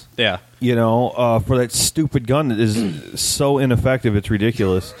bullets. Yeah. For that stupid gun that is so ineffective, it's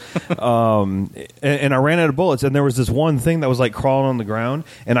ridiculous. And I ran out of bullets, and there was this one thing that was like crawling on the ground,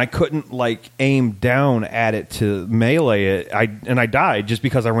 and I couldn't like aim down at it to melee it. I died just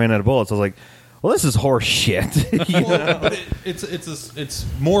because I ran out of bullets. I was like, well, this is horse shit. But it's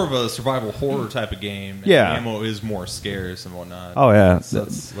more of a survival horror type of game. And yeah, ammo is more scarce and whatnot. Oh yeah,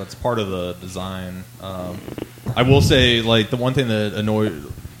 that's part of the design. I will say, like, the one thing that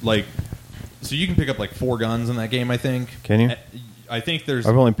annoyed, like, so you can pick up like 4 guns in that game. I think. Can you? I think there's.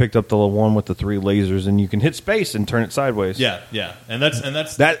 I've only picked up the one with the 3 lasers, and you can hit space and turn it sideways. Yeah, and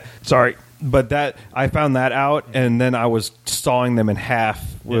that's that. Sorry. But that I found that out, and then I was sawing them in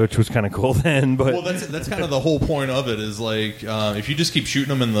half, which was kind of cool then. But well, that's kind of the whole point of it. Is like if you just keep shooting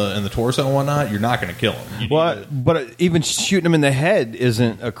them in the torso and whatnot, you're not going to kill them. But even shooting them in the head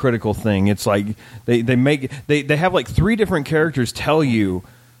isn't a critical thing. It's like they have like 3 different characters tell you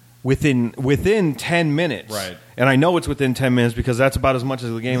within 10 minutes. Right. And I know it's within 10 minutes because that's about as much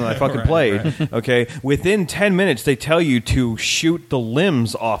as the game that I fucking played. Right. Okay. Within 10 minutes, they tell you to shoot the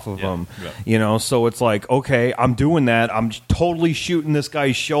limbs off of them. Yeah. So it's like, okay, I'm doing that. I'm totally shooting this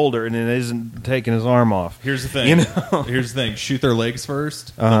guy's shoulder, and it isn't taking his arm off. Here's the thing. Here's the thing. Shoot their legs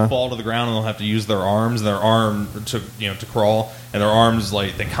first. They'll fall to the ground, and they'll have to use their arms to crawl. And their arms,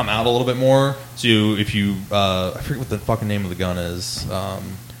 like, they come out a little bit more. So if you I forget what the fucking name of the gun is.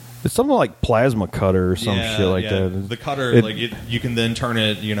 It's something like plasma cutter or some shit like that. The cutter, you can then turn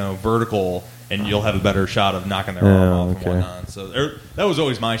it, vertical, and you'll have a better shot of knocking their arm off and whatnot. So that was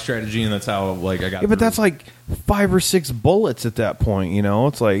always my strategy, and that's how I got. Yeah, but that's like 5 or 6 bullets at that point.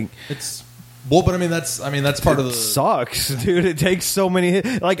 It's like Well, but that's part of the. Sucks, dude. It takes so many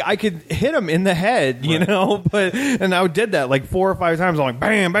hits. Like I could hit him in the head, and I did that like 4 or 5 times. I'm like,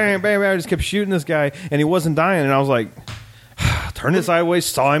 bam, bam, bam, bam. I just kept shooting this guy, and he wasn't dying, and I was like. Turned it sideways,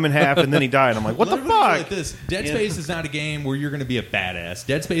 saw him in half, and then he died. I'm like, what the fuck? Like this. Dead Space is not a game where you're going to be a badass.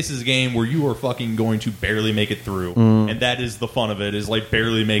 Dead Space is a game where you are fucking going to barely make it through. And that is the fun of it, is like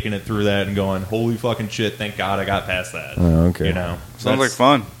barely making it through that and going, holy fucking shit, thank God I got past that. Oh, okay. Sounds like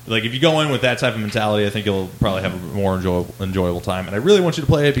fun. Like, if you go in with that type of mentality, I think you'll probably have a more enjoyable time. And I really want you to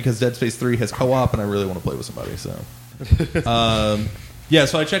play it because Dead Space 3 has co-op, and I really want to play with somebody, so... Yeah,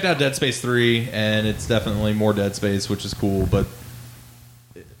 so I checked out Dead Space 3, and it's definitely more Dead Space, which is cool, but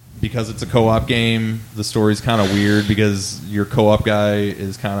because it's a co-op game, the story's kind of weird because your co-op guy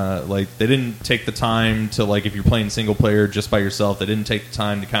is kind of like, they didn't take the time to, like, if you're playing single player just by yourself, they didn't take the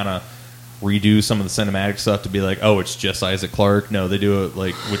time to kind of redo some of the cinematic stuff to be like, oh, it's just Isaac Clarke. No, they do it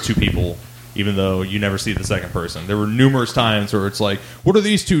like with 2 people, even though you never see the second person. There were numerous times where it's like, what are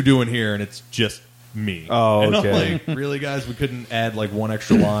these 2 doing here? And it's just me. Oh, And I'm okay. like, really, guys? We couldn't add like one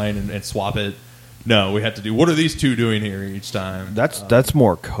extra line and swap it. No, we had to do. What are these two doing here each time? That's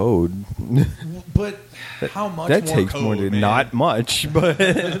more code. But how much That more takes code, more than man? not much, but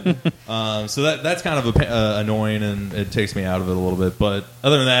So that's kind of annoying, and it takes me out of it a little bit. But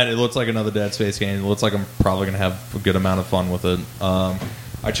other than that, it looks like another Dead Space game. It looks like I'm probably going to have a good amount of fun with it.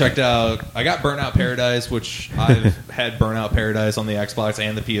 I checked out. I got Burnout Paradise, which I've had Burnout Paradise on the Xbox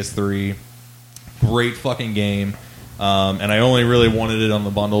and the PS3. Great fucking game. And I only really wanted it on the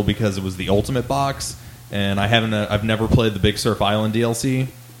bundle because it was the Ultimate Box, and I've never played the Big Surf Island DLC.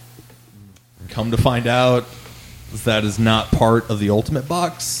 Come to find out, that is not part of the Ultimate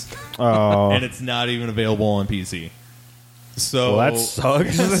Box, and it's not even available on PC. So well, that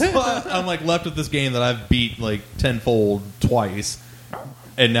sucks. I'm like left with this game that I've beat like tenfold twice,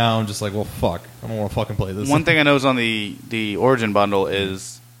 and now I'm just like, well, fuck, I don't want to fucking play this. One thing I know is on the Origin bundle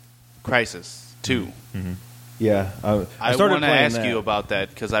is Crysis 2. Yeah, I started want to playing ask that. you about that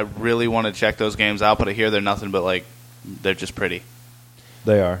because I really want to check those games out, but I hear they're nothing but like they're just pretty.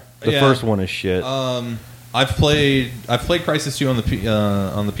 They are. The Yeah. first one is shit. I've played Crysis 2 on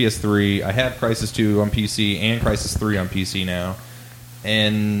the PS3. I have Crysis 2 on PC and Crysis 3 on PC now,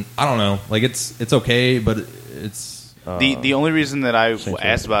 and I don't know, like it's okay, but it's The only reason that I same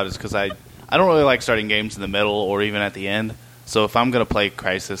asked about it is because I don't really like starting games in the middle or even at the end. So if I'm going to play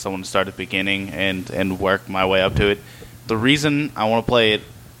Crysis, I want to start at the beginning and work my way up to it. The reason I want to play it,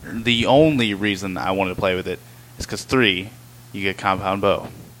 the only reason I wanted to play with it, is because 3, you get Compound Bow.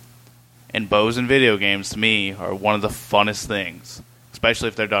 And bows in video games, to me, are one of the funnest things, especially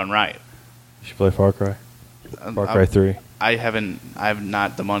if they're done right. You should play Far Cry. Far Cry 3. I have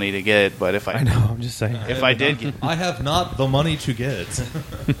not the money to get it, but if I know. I'm just saying. if I did get, I have not the money to get.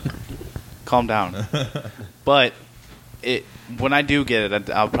 calm down. But when I do get it,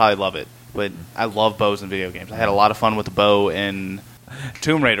 I'll probably love it. But I love bows in video games. I had a lot of fun with the bow in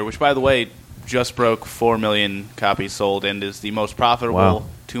Tomb Raider, which, by the way, just broke 4 million copies sold and is the most profitable Wow.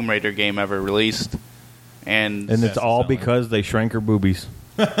 Tomb Raider game ever released. And And it's all selling. because they shrank her boobies.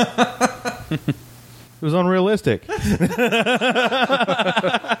 It was unrealistic.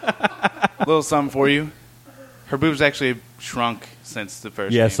 little something for you. Her boobs actually shrunk since the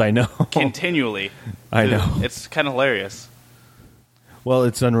first Yes, game. I know. Continually. I know. It's kind of hilarious. Well,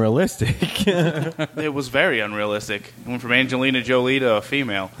 it's unrealistic. It was very unrealistic. It went from Angelina Jolie to a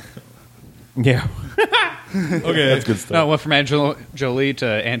female. Yeah. Okay, That's good stuff. No, it went from Angela Jolie to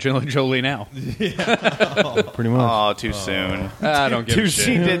Angela Jolie now. Pretty much. Oh, too soon. I don't give a She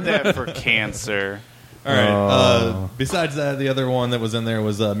shit. did that for cancer. All right. Besides that, the other one that was in there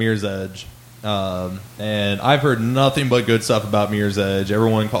was Mirror's Edge, and I've heard nothing but good stuff about Mirror's Edge.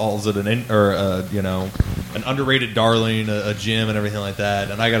 Everyone calls it an underrated darling, a gem, and everything like that.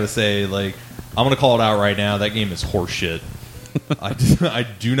 And I got to say, like, I'm gonna call it out right now. That game is horseshit. I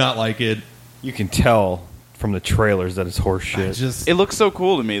do not like it. You can tell from the trailers that it's horseshit. Just It looks so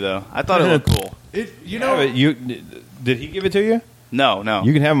cool to me, though. I thought it looked cool. Did he give it to you? No.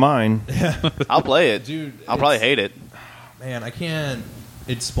 You can have mine. I'll play it. Dude, I'll probably it's- hate it. man, I can't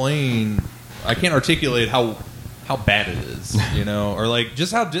articulate how bad it is, or like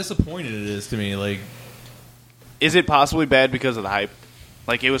just how disappointed it is to me. Like, Is it possibly bad because of the hype?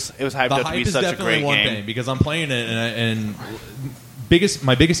 Like, it was hyped the up to hype be is such a definitely great one game. thing because I'm playing it and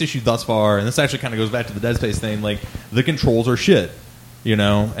my biggest issue thus far, and this actually kind of goes back to the Dead Space thing. Like, the controls are shit,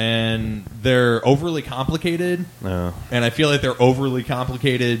 and they're overly complicated. No. And I feel like they're overly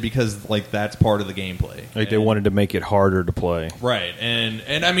complicated because like that's part of the gameplay. Like they And- wanted to make it harder to play. Right,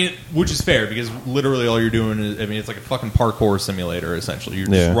 and I mean, which is fair because literally all you're doing is, it's like a fucking parkour simulator essentially. You're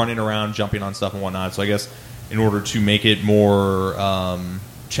just Yeah. running around, jumping on stuff and whatnot. So I guess in order to make it more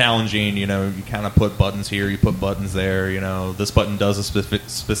challenging, you kind of put buttons here, you put buttons there. This button does a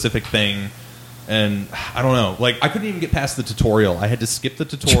specific thing, and I don't know. Like I couldn't even get past the tutorial. I had to skip the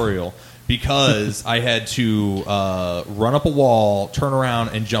tutorial because I had to run up a wall, turn around,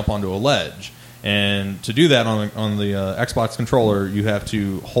 and jump onto a ledge. And to do that on the Xbox controller, you have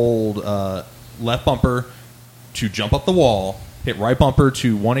to hold left bumper to jump up the wall, hit right bumper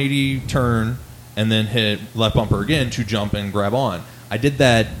to 180 turn, and then hit left bumper again to jump and grab on. I did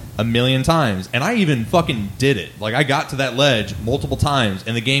that a million times, and I even fucking did it. Like, I got to that ledge multiple times,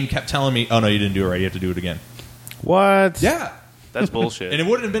 and the game kept telling me, oh, no, you didn't do it right. You have to do it again. What? Yeah. That's bullshit. And it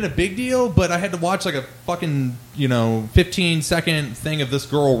wouldn't have been a big deal, but I had to watch like a fucking 15-second thing of this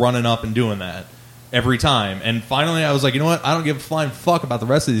girl running up and doing that every time. And finally I was like, you know what, I don't give a flying fuck about the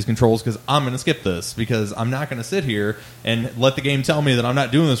rest of these controls because I'm going to skip this because I'm not going to sit here and let the game tell me that I'm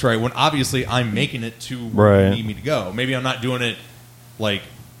not doing this right when obviously I'm making it to where Right. you need me to go. Maybe I'm not doing it like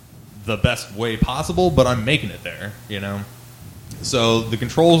the best way possible, but I'm making it there, So the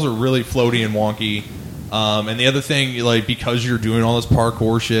controls are really floaty and wonky. And the other thing, like, because you're doing all this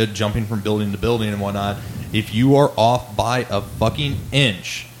parkour shit, jumping from building to building and whatnot, if you are off by a fucking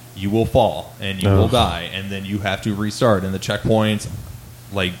inch, you will fall and you will die, and then you have to restart. And the checkpoints,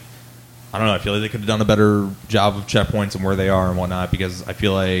 like, I don't know, I feel like they could have done a better job of checkpoints and where they are and whatnot, because I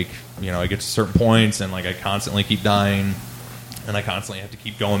feel like, I get to certain points and, like, I constantly keep dying and I constantly have to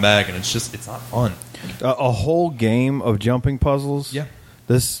keep going back, and it's not fun. A whole game of jumping puzzles? Yeah.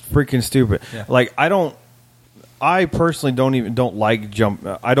 This is freaking stupid. Yeah. Like, I personally don't like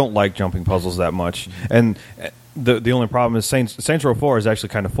jumping puzzles that much, and the only problem is Saints Row 4 is actually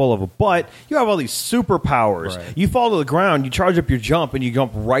kind of full of them. But you have all these superpowers. Right. You fall to the ground, you charge up your jump, and you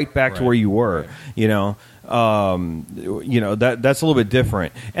jump right back to where you were. Right. That's a little bit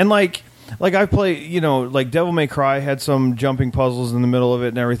different. And like I play, like Devil May Cry had some jumping puzzles in the middle of it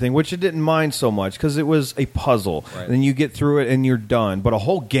and everything, which I didn't mind so much because it was a puzzle. Right. And then you get through it and you're done. But a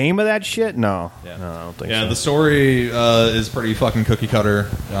whole game of that shit? No. Yeah. No, I don't think Yeah, so. the story is pretty fucking cookie cutter.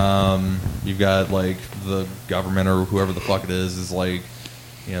 You've got, like, the government or whoever the fuck it is like,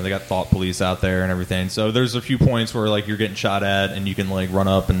 they got thought police out there and everything. So there's a few points where, like, you're getting shot at and you can, like, run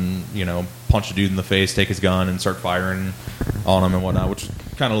up and, punch a dude in the face, take his gun, and start firing on him and whatnot, which is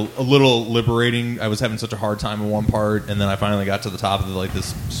kind of a little liberating. I was having such a hard time in one part, and then I finally got to the top of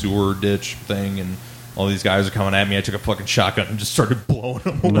this sewer ditch thing, and all these guys are coming at me. I took a fucking shotgun and just started blowing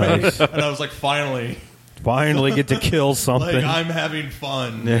them away. Nice. And I was like, finally get to kill something. like, I'm having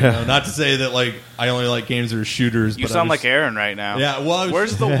fun. Yeah. Not to say that, like, I only like games that are shooters. You but sound I was, like Aaron right now. Yeah, well,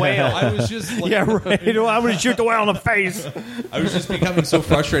 Where's the whale? I was just like, Yeah, right. I'm going to shoot the whale in the face. I was just becoming so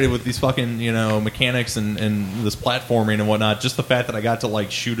frustrated with these fucking, mechanics and this platforming and whatnot. Just the fact that I got to, like,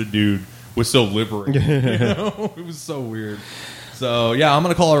 shoot a dude was so liberating. It was so weird. So, yeah, I'm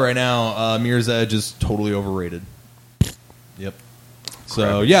going to call it right now. Mirror's Edge is totally overrated. Yep.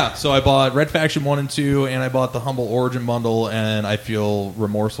 So, yeah, so I bought Red Faction 1 and 2, and I bought the Humble Origin Bundle, and I feel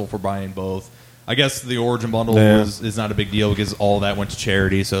remorseful for buying both. I guess the Origin Bundle is not a big deal because all that went to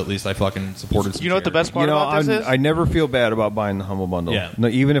charity, so at least I fucking supported some You know what the charity. best part about this is? I never feel bad about buying the Humble Bundle. Yeah. No,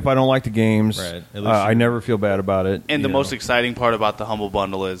 even if I don't like the games, Right. At least I never feel bad about it. And you the know. most exciting part about the Humble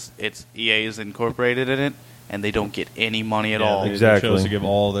Bundle is EA is incorporated in it, and they don't get any money at all. They Exactly. chose to give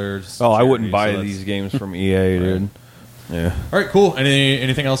all their I wouldn't charity, buy so that's- these games from EA, dude. Yeah. All right, cool.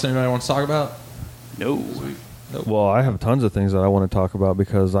 Anything else anybody wants to talk about? No. Well, I have tons of things that I want to talk about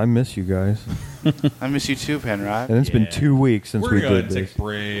because I miss you guys, I miss you too, Penrod. and it's been 2 weeks since We're we going did to take this. a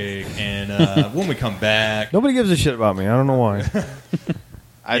break, and when we come back, Nobody gives a shit about me. I don't know why.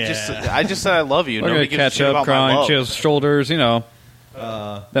 I just said I love you. We're Nobody gonna gives a catch shit up, about my crying, love. chills, shoulders,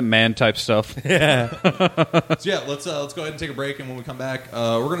 that man type stuff. so yeah, let's go ahead and take a break, and when we come back,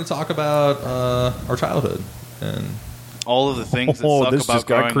 we're going to talk about our childhood and All of the things that suck this about just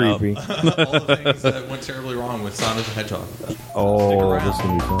got growing creepy. up. all the things that went terribly wrong with Sonic the Hedgehog. Stick Oh, around. this is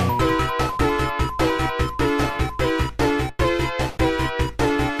gonna be fun.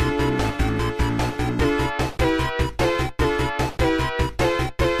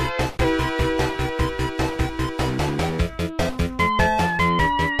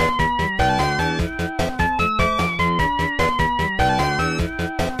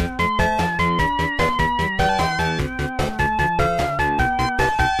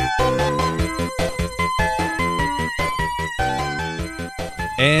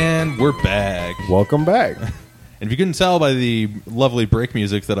 And we're back. Welcome back. And if you couldn't tell by the lovely break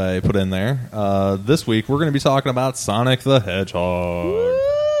music that I put in there, this week we're going to be talking about Sonic the Hedgehog.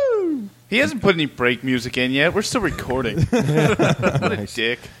 He hasn't put any break music in yet. We're still recording. What a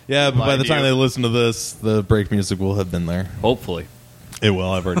dick. Yeah, but by Lied the to time you. they listen to this, the break music will have been there. Hopefully. It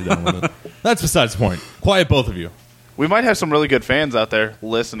will. I've already done with it. That's besides the point. Quiet, both of you. We might have some really good fans out there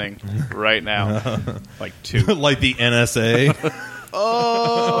listening right now. Like 2. Like the NSA.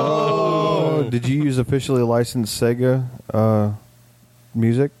 Oh, did you use officially licensed Sega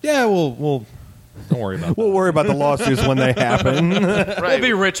music? Yeah, we'll don't worry about that. We'll worry about the lawsuits when they happen. Right. We'll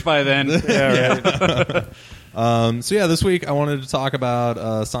be rich by then. Yeah, right. So yeah, this week I wanted to talk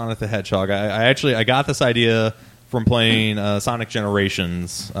about Sonic the Hedgehog. I got this idea from playing Sonic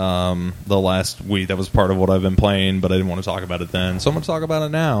Generations the last week. That was part of what I've been playing, but I didn't want to talk about it then, so I'm going to talk about it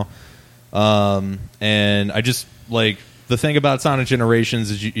now. And I just like the thing about Sonic Generations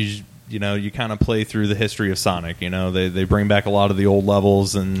is you kind of play through the history of Sonic. They bring back a lot of the old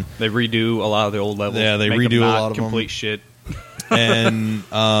levels and. They redo a lot of the old levels. Yeah, they make them redo a not lot of them. complete shit. And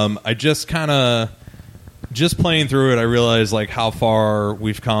I just playing through it, I realized like how far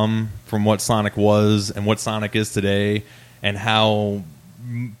we've come from what Sonic was and what Sonic is today, and how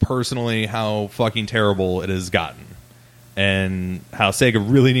personally how fucking terrible it has gotten, and how Sega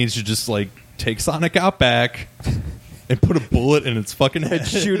really needs to just like take Sonic out back and put a bullet in its fucking head,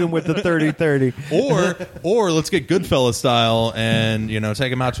 Shoot him with the 30-30. or let's get Goodfellas style and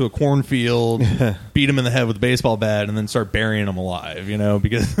take him out to a cornfield, beat him in the head with a baseball bat, and then start burying him alive.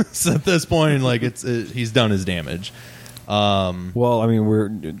 Because at this point, like he's done his damage. Well, I mean,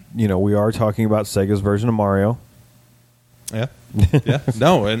 we are talking about Sega's version of Mario. Yeah, yeah,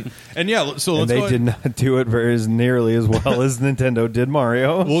 no, and yeah. So And let's they did not do it as nearly as well as Nintendo did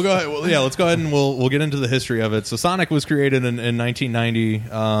Mario. We'll go ahead. Well, yeah, let's go ahead and we'll get into the history of it. So Sonic was created in 1990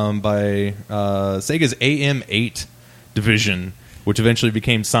 by Sega's AM8 division, which eventually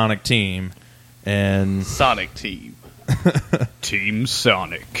became Sonic Team. And Sonic Team. Team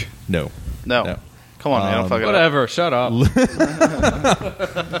Sonic. no, No. Come on, man. Don't fuck it up. Whatever. Shut up.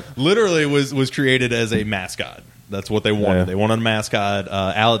 literally was created as a mascot. That's what they wanted. Yeah. They wanted a mascot.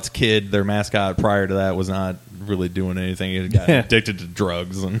 Alex Kidd, their mascot prior to that, was not really doing anything. He got addicted to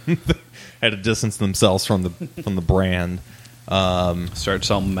drugs and had to distance themselves from the brand. Start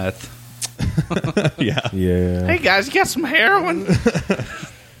selling meth. Yeah. Yeah. Hey, guys, you got some heroin?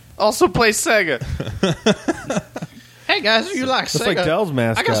 Also play Sega. Hey, guys, you like That's Sega? like Dell's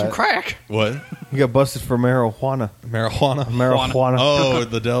mascot. I got some crack. What? He got busted for marijuana. Marijuana. Oh,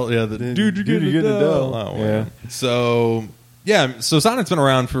 the Dell. Yeah, the dude, you get a Dell. Oh, Yeah. yeah. So Sonic's been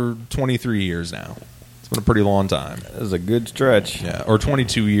around for 23 years now. It's been a pretty long time. That was a good stretch. Yeah, or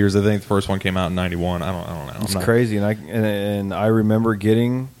 22 years. I think the first one came out in 91. I don't know. It's crazy, and I remember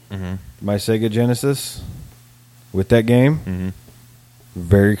getting my Sega Genesis with that game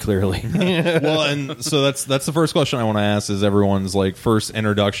very clearly. Well, and so that's the first question I want to ask is everyone's like first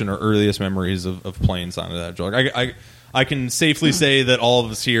introduction or earliest memories of playing Sonic the Hedgehog. I can safely say that all of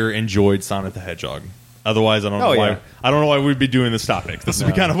us here enjoyed Sonic the Hedgehog. Otherwise, I don't know why. Yeah. I don't know why we'd be doing this topic. This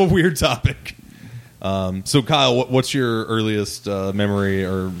would be kind of a weird topic. So, Kyle, what's your earliest memory,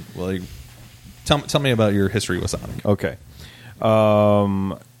 or like, tell me about your history with Sonic? Okay.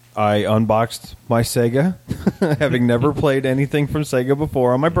 I unboxed my Sega, having never played anything from Sega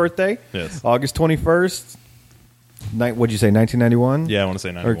before, on my birthday. Yes. August 21st. What'd you say, 1991? Yeah, I want to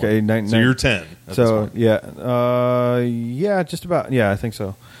say 91. Okay, so you're 10. at So, this point. yeah, just about. Yeah, I think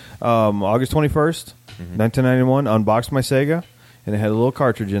so. August 21st, 1991, unboxed my Sega, and it had a little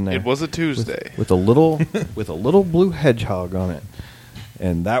cartridge in there. It was a Tuesday. with a little blue hedgehog on it.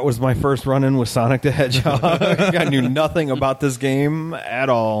 And that was my first run-in with Sonic the Hedgehog. I knew nothing about this game at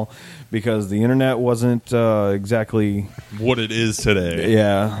all because the internet wasn't exactly... What it is today.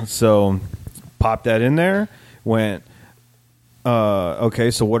 Yeah, so popped that in there, went...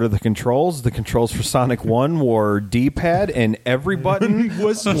 okay, so what are the controls? The controls for Sonic 1 were D-pad, and every button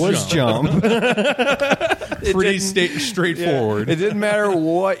was jump. Pretty straightforward. It didn't matter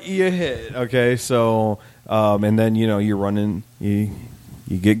what you hit. Okay, so... and then, you're running...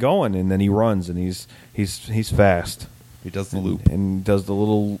 You get going, and then he runs, and he's fast. He does the loop. And does the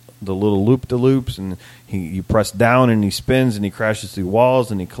little loop de loops, and you press down, and he spins, and he crashes through walls,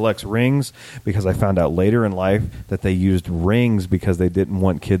 and he collects rings. Because I found out later in life that they used rings because they didn't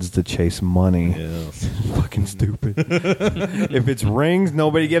want kids to chase money. Yes. Fucking stupid. If it's rings,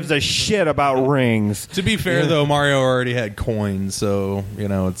 nobody gives a shit about rings. To be fair, though, Mario already had coins, so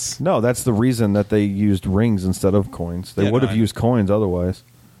it's No, that's the reason that they used rings instead of coins. They Yeah, would no, have I- used coins otherwise.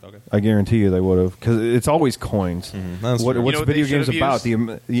 okay. I guarantee you they would have, because it's always coins. That's What, true. what's what video they should games have about?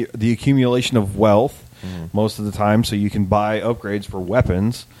 used? The accumulation of wealth most of the time, so you can buy upgrades for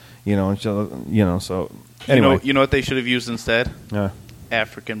weapons. So anyway, You know what they should have used instead?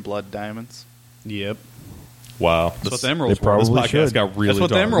 African blood diamonds. Yep. Wow. That's what the emeralds they were. This probably podcast should. got really That's what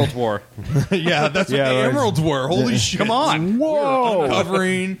the dark. emeralds were. Yeah, that's Yeah, what the right. emeralds were. Holy shit. Come on. Whoa.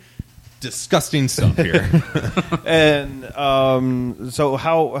 Uncovering disgusting stuff here. And so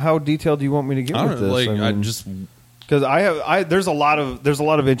how detailed do you want me to get I with don't know, this? like, I I mean, just... because there's a lot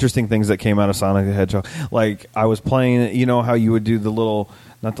of interesting things that came out of Sonic the Hedgehog. Like I was playing, how you would do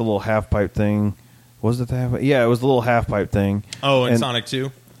not the little half pipe thing. Was it the half? Yeah, it was the little half pipe thing. Oh, and And- Sonic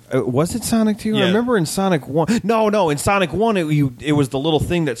 2? Was it Sonic 2? Yeah. I remember in Sonic 1. No, in Sonic 1 it was the little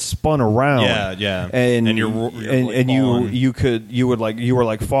thing that spun around. Yeah. And And you're like, falling. you were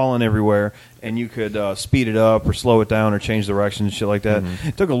like falling everywhere, and you could speed it up or slow it down or change direction and shit like that.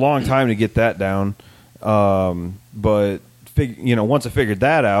 It took a long time to get that down. But once I figured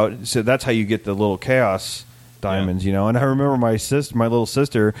that out, so that's how you get the little chaos diamonds, And I remember my little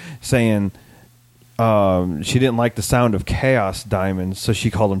sister saying, she didn't like the sound of Chaos Diamonds, so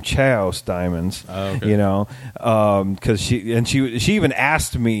she called them Chaos Diamonds. Oh, okay. You know, because she even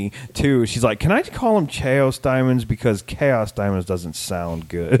asked me too. She's like, "Can I call them Chaos Diamonds because Chaos Diamonds doesn't sound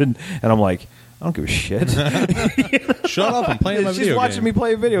good?" And I'm like, "I don't give a shit." Shut up! I'm playing my She's video watching game. me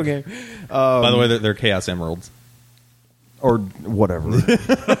play a video game. By the way, they're Chaos Emeralds. Or whatever.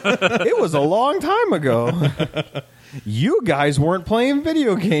 It was a long time ago. You guys weren't playing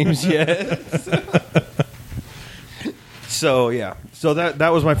video games yet. So yeah. So that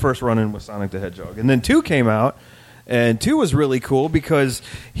was my first run-in with Sonic the Hedgehog. And then 2 came out, and 2 was really cool because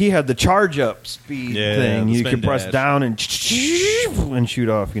he had the charge-up speed thing. the You spin could press dash. down and shoot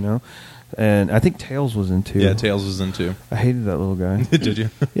off, you know. And I think Tails was in 2. Yeah, Tails was in 2. I hated that little guy. Did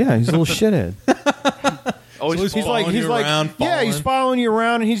you? Yeah, he's a little shithead. Oh, So he's following you around, yeah, he's falling. following you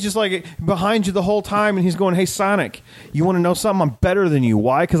around, and he's just like behind you the whole time, and he's going, "Hey, Sonic, you want to know something? I'm better than you.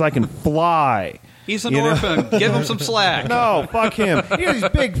 Why? Because I can fly." He's an You know? orphan. Give him some slack. No, fuck him. He has these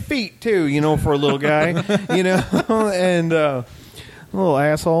big feet too, you know, for a little guy, you know, and a little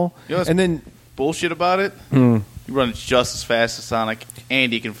asshole. You know what's And then bullshit about it? He runs just as fast as Sonic,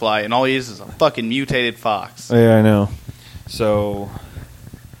 and he can fly, and all he is a fucking mutated fox. yeah, I know. So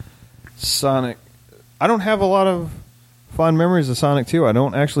Sonic, I don't have a lot of fond memories of Sonic 2. I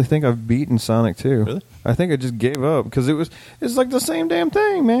don't actually think I've beaten Sonic 2. Really? I think I just gave up because it's like the same damn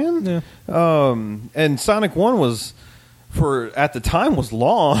thing, man. Yeah. And Sonic 1 was at the time was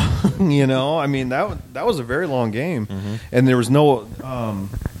long, you know. I mean that was a very long game, and there was no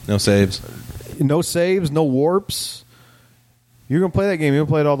saves. no saves, no warps. You're gonna play that game, you're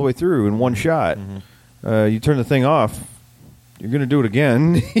gonna play it all the way through in one shot. You turn the thing off, you're gonna do it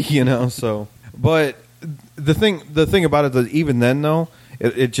again, you know. So, but the thing about it, that even then though,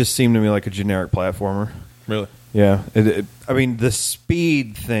 it just seemed to me like a generic platformer. Really? Yeah, I mean the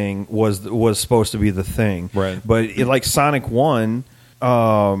speed thing was supposed to be the thing, Right. But like Sonic 1,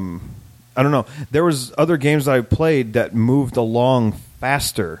 I don't know. There was other games I played that moved along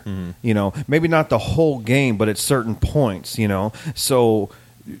faster. You know, maybe not the whole game, but at certain points. You know, so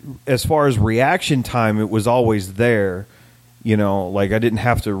as far as reaction time, it was always there. You know, like I didn't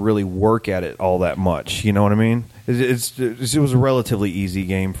have to really work at it all that much. You know what I mean? It was a relatively easy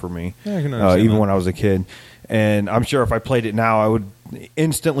game for me, Yeah, I can understand even that. when I was a kid. And I'm sure if I played it now, I would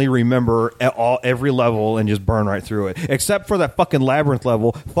instantly remember every level and just burn right through it. Except for that fucking labyrinth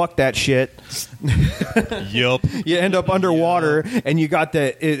level. Fuck that shit. Yup. You end up underwater, and you got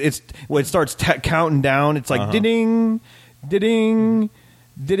that. When it starts counting down, it's like ding, ding.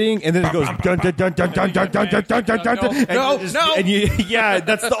 Ding, and then it goes dun dun dun dun dun dun dun dun dun dun dun dun. And yeah,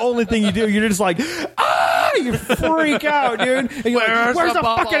 that's the only thing you do. You're just like, you freak out, dude. And you're like, where's the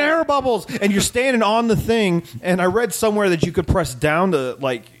fucking air bubbles? And you're standing on the thing. And I read somewhere that you could press down to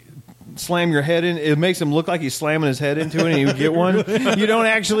like slam your head in. It makes him look like he's slamming his head into it, and you get one. You don't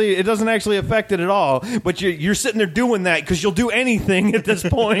actually. It doesn't actually affect it at all. But you're sitting there doing that because you'll do anything at this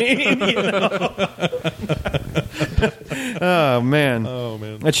point. You know? Oh man,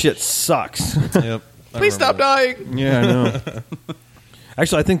 that shit sucks. Yep. Please stop dying. Yeah, I know.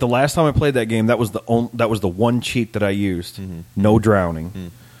 Actually, I think the last time I played that game, that was the one cheat that I used. No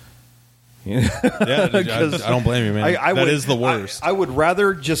drowning. Yeah, I don't blame you, man. That is the worst. I would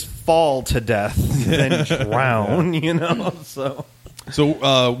rather just fall to death than drown. You know. So,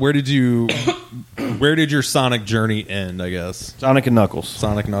 where did your Sonic journey end? I guess Sonic and Knuckles.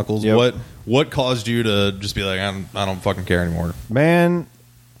 Sonic Knuckles. Yep. What caused you to just be like, I don't fucking care anymore? Man,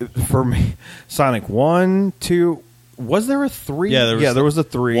 for me, Sonic 1, 2. Was there a 3? Yeah, there was a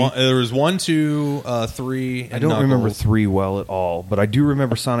 3. There was 1, 2, 3. And I don't Knuckles. remember 3 well at all, but I do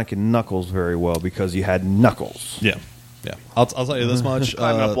remember Sonic and Knuckles very well because you had Knuckles. Yeah. I'll tell you this much: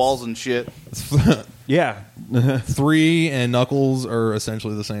 Climbing up walls and shit. Yeah. 3 and Knuckles are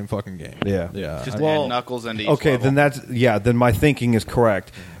essentially the same fucking game. Yeah. Just Well, add Knuckles into each Okay, level. then my thinking is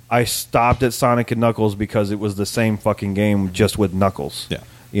correct. I stopped at Sonic and Knuckles because it was the same fucking game just with Knuckles. Yeah.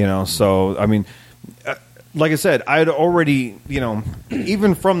 You know, so I mean, like I said, I'd already, you know,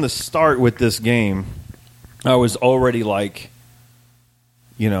 even from the start with this game, I was already like,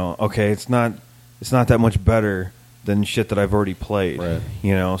 you know, okay, it's not that much better than shit that I've already played. Right.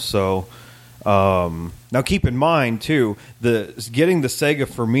 You know, so now keep in mind too, getting the Sega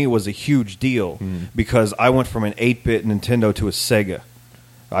for me was a huge deal because I went from an 8-bit Nintendo to a Sega.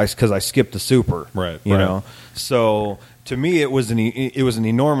 Because I skipped the Super, Right, You right. know, so to me it was an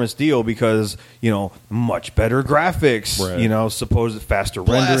enormous deal because you know much better graphics, Right. you know, supposed faster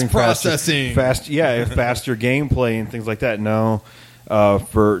Blast rendering, processing. faster gameplay and things like that. No,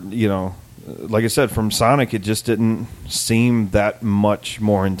 for you know, like I said, from Sonic, it just didn't seem that much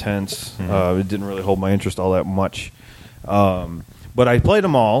more intense. It didn't really hold my interest all that much. But I played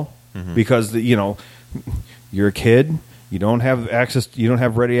them all because you're a kid. You don't have access. You don't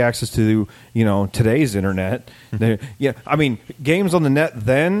have ready access to today's internet. I mean, games on the net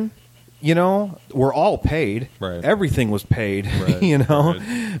then. Were all paid. Right. Everything was paid. Right.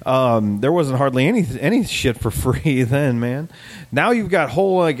 Right. There wasn't hardly any shit for free then, man. Now you've got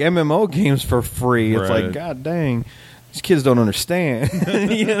whole MMO games for free. It's Right. like, god dang, these kids don't understand.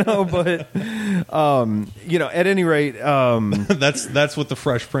 But at any rate, That's what the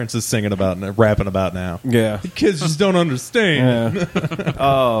Fresh Prince is singing about and rapping about now. yeah. The kids just don't understand.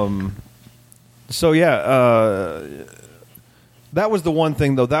 Yeah. So yeah. That was the one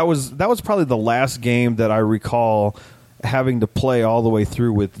thing, though. That was probably the last game that I recall having to play all the way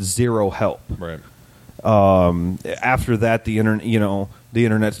through with zero help. Right. After that, the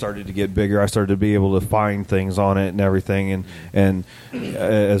internet started to get bigger. I started to be able to find things on it and everything. And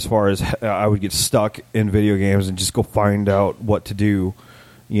as far as I would get stuck in video games and just go find out what to do.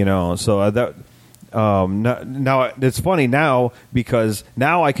 So that. Now it's funny now because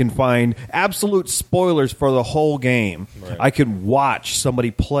now I can find absolute spoilers for the whole game. Right. I can watch somebody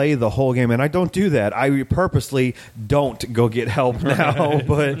play the whole game, and I don't do that. I purposely don't go get help now,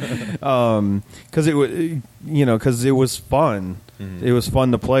 but because it was fun. It was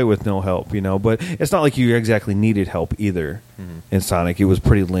fun to play with no help, But it's not like you exactly needed help either. In Sonic, it was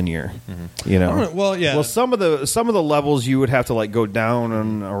pretty linear, Well, yeah. Well, some of the levels you would have to go down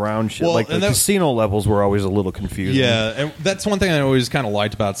and around shit. Well, Like the and that- casino levels were always a little confusing. Yeah, and that's one thing I always kind of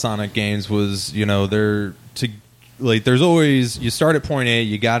liked about Sonic games was, there's always, you start at point A,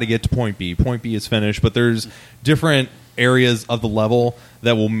 you got to get to point B. Point B is finished, but there's different areas of the level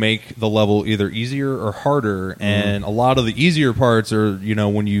that will make the level either easier or harder, and a lot of the easier parts are,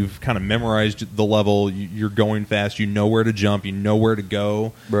 when you've kind of memorized the level, you're going fast, you know where to jump, you know where to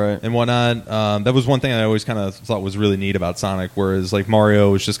go, Right. and whatnot. That was one thing I always kind of thought was really neat about Sonic, whereas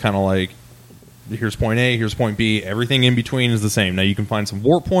Mario was just kind of here's point A, here's point B, everything in between is the same. Now you can find some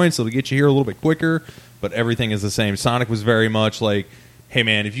warp points that'll get you here a little bit quicker, but everything is the same. Sonic was very much hey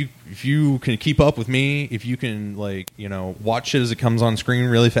man, if you can keep up with me, if you can watch shit as it comes on screen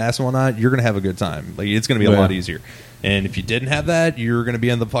really fast and whatnot, you're gonna have a good time. It's gonna be a lot easier. And if you didn't have that, you're gonna be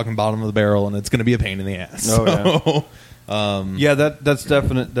in the fucking bottom of the barrel, and it's gonna be a pain in the ass. Oh, yeah. That's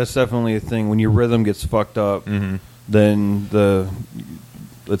definitely a thing. When your rhythm gets fucked up, then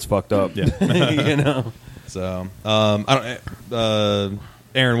it's fucked up. Yeah. So, I don't.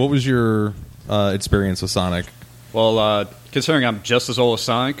 Aaron, what was your experience with Sonic? Well, considering I'm just as old as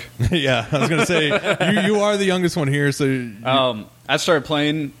Sonic, Yeah, I was gonna say you are the youngest one here, so I started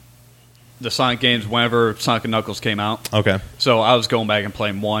playing the Sonic games whenever Sonic and Knuckles came out. okay, So I was going back and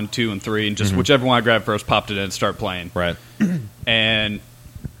playing 1, 2, and 3, and just whichever one I grabbed first, popped it in and started playing. right, And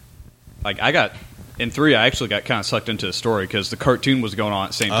in 3, I actually got kind of sucked into the story because the cartoon was going on at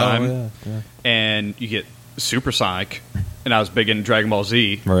the same time, and you get Super Sonic, and I was big into Dragon Ball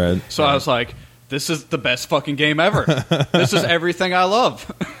Z, right. so I was like, this is the best fucking game ever. This is everything I love.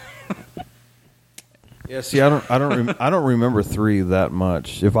 Yeah. See, I don't remember 3 that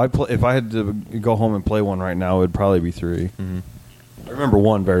much. If I had to go home and play one right now, it'd probably be 3. I remember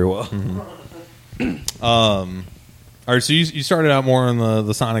 1 very well. All right, so you started out more in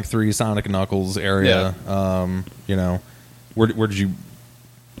the Sonic 3, Sonic and Knuckles area. Where did you?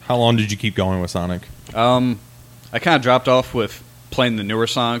 How long did you keep going with Sonic? I kind of dropped off with playing the newer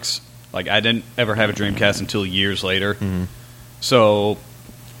Sonics. I didn't ever have a Dreamcast until years later. So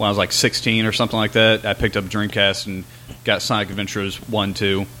when I was 16 or something like that, I picked up a Dreamcast and got Sonic Adventures 1,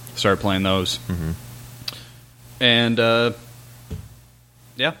 2, started playing those. And,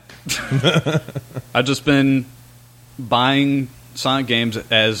 yeah. I've just been buying Sonic games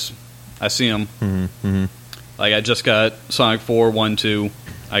as I see them. I just got Sonic 4, 1, 2.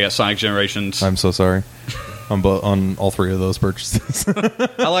 I got Sonic Generations. I'm so sorry. On all 3 of those purchases.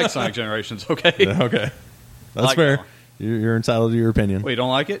 I like Sonic Generations, okay? Okay, that's like fair. that You're entitled to your opinion. Wait, you don't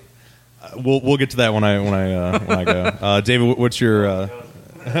like it? We'll get to that when I go. David, what's your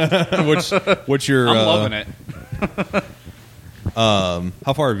what's your? I'm loving it.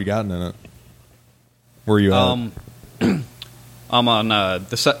 How far have you gotten in it? Where are you at? I'm on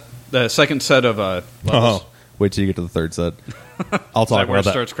the second set of levels. Oh, wait till you get to the third set. I'll Is that talk where about it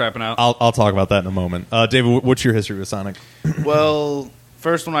that. starts crapping out? I'll talk about that in a moment. David, what's your history with Sonic? Well,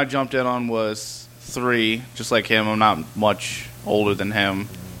 first one I jumped in on was 3, just like him. I'm not much older than him.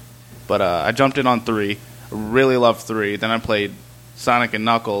 But I jumped in on 3. Really loved 3. Then I played Sonic and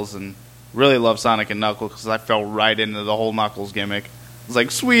Knuckles and really loved Sonic and Knuckles because I fell right into the whole Knuckles gimmick. was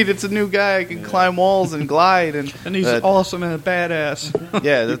like, sweet, it's a new guy. I can climb walls and glide. And he's awesome and a badass.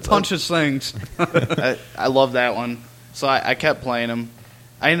 Yeah, He punches things. I love that one. So I kept playing them.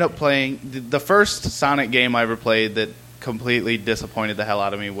 I ended up playing the first Sonic game I ever played that completely disappointed the hell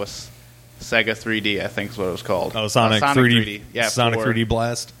out of me was Sega 3D, I think is what it was called. Oh, Sonic 3D. Yeah, Sonic 3D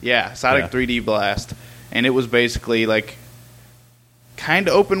Blast. Yeah, Sonic 3D Blast. And it was basically like kind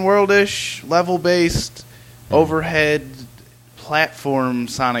of open world-ish, level-based, overhead platform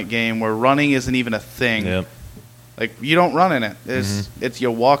Sonic game where running isn't even a thing. Yep. Like, you don't run in it. It's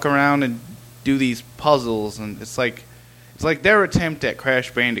you walk around and do these puzzles, and it's like their attempt at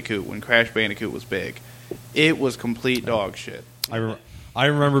Crash Bandicoot when Crash Bandicoot was big. It was complete dog shit. I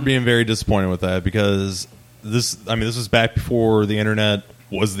remember being very disappointed with that because this was back before the internet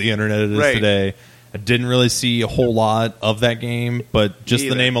was the internet it is today. I didn't really see a whole lot of that game, but just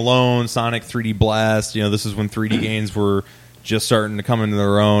the name alone, Sonic 3D Blast, this is when 3D games were just starting to come into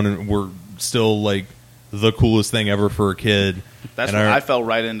their own and were still like the coolest thing ever for a kid. That's when I fell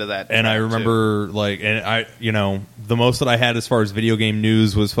right into that. And I remember the most that I had as far as video game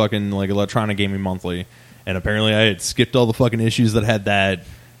news was fucking like Electronic Gaming Monthly. And apparently I had skipped all the fucking issues that had that.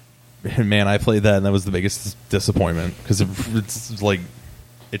 And man, I played that and that was the biggest disappointment because it's like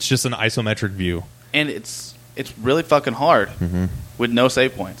it's just an isometric view. And it's really fucking hard with no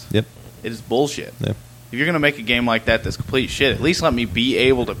save points. Yep. It is bullshit. Yep. If you're going to make a game like that that's complete shit, at least let me be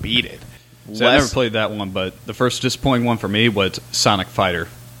able to beat it. So I never played that one, but the first disappointing one for me was Sonic Fighter.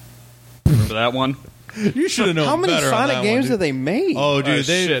 Remember that one? You should have known How many better on Sonic that games one, have they made? Oh, dude, A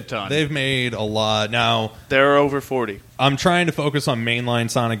shit ton. they've made a lot. Now, There are over 40. I'm trying to focus on mainline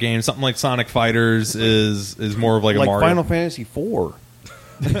Sonic games. Something like Sonic Fighters is more of like a Mario. Final Fantasy IV.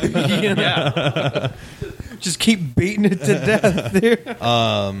 Yeah. Just keep beating it to death there.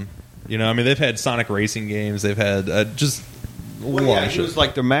 They've had Sonic racing games. They've had just a lot of he shit. was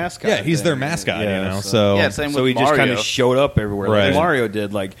like their mascot. Yeah, he's their mascot, so Yeah, same So with he just Mario. kind of showed up everywhere, Right. like Mario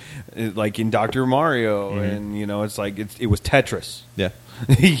did, like in Dr. Mario, and it's like it was Tetris. yeah.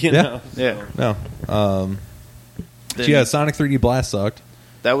 you know? Yeah. No. Then Yeah, Sonic 3D Blast sucked.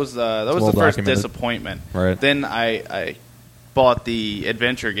 That was the well first documented. disappointment. Right. Then I bought the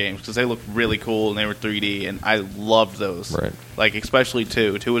adventure games because they looked really cool and they were 3D, and I loved those. Right. Like, especially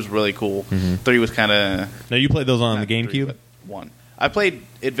 2. 2 was really cool. 3 was kind of... Now, you played those on the Not 3, GameCube? but 1. I played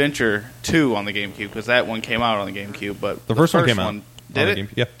Adventure 2 on the GameCube because that one came out on the GameCube, but The first one came out. Did on it? the GameCube.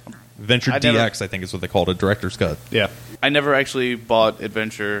 Yeah. Adventure I never- DX, I think is what they called it. Director's Cut. Yeah. I never actually bought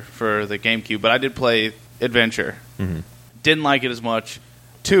Adventure for the GameCube, but I did play Adventure. Didn't like it as much.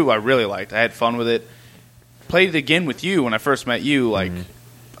 2, I really liked. I had fun with it. Played it again with you when I first met you, like,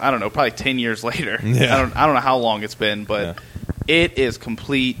 I don't know, probably 10 years later. Yeah. I don't know how long it's been, but it is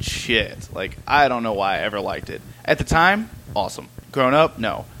complete shit. Like, I don't know why I ever liked it. At the time, awesome. Grown up,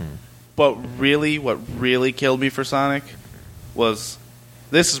 no. But really, what really killed me for Sonic was...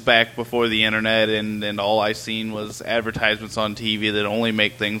 This is back before the internet, and all I seen was advertisements on TV that only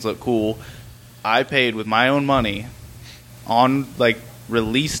make things look cool. I paid with my own money on, like,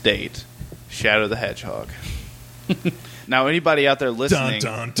 release date, Shadow the Hedgehog. Now, anybody out there listening,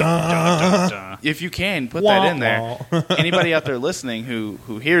 Dun, dun, dun. if you can, put that in there. Anybody out there listening who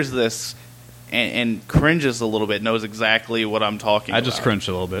hears this and cringes a little bit knows exactly what I'm talking about. I just cringed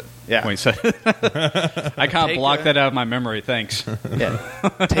a little bit. Yeah. When you said it. I can't Take block a- that out of my memory. Thanks. Yeah.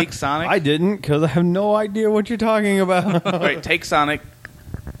 Take Sonic. I didn't because I have no idea what you're talking about. Right, take Sonic,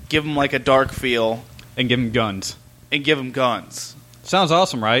 give him like a dark feel, And give him guns. and give him guns. Sounds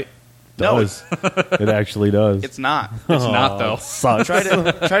awesome, right? No, It actually does. it's not. It's not, though. Sucks. Try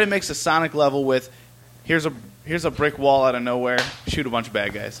to mix a Sonic level with here's a brick wall out of nowhere, shoot a bunch of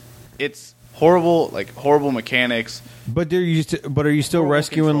bad guys. It's horrible mechanics. But are you still Horrible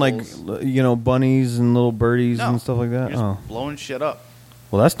rescuing controls. bunnies and little birdies No, and stuff like that? You're just Oh, blowing shit up.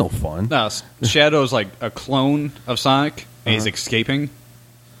 well, that's no fun. No, Shadow's like a clone of Sonic, and he's escaping.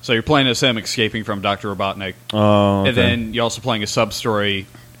 So you're playing as him escaping from Dr. Robotnik. Oh, okay. And then you're also playing a sub-story.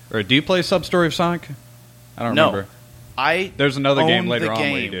 Or do you play a sub-story of Sonic? I don't No. remember. I There's another game own later the on where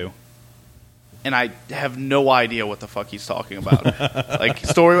you game, do. and I have no idea what the fuck he's talking about. Like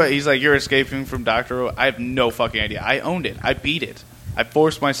story, he's like, you're escaping from Dr. I have no fucking idea. I owned it. I beat it. I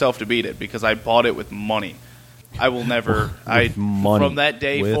forced myself to beat it because I bought it with money. I will never. money. From that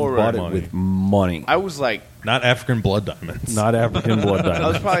day Bought forward, it with money, I was like, Not African blood diamonds. not African blood I was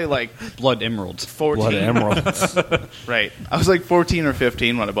diamonds. probably like Blood Emeralds. 14. Blood emeralds. Right. I was like 14 or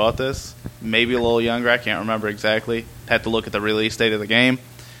 15 when I bought this. Maybe a little younger. I can't remember exactly. Had to look at the release date of the game.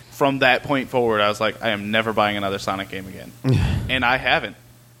 From that point forward, I was like, I am never buying another Sonic game again. And I haven't.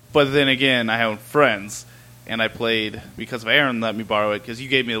 But then again, I have friends and I played because of Aaron let me borrow it because you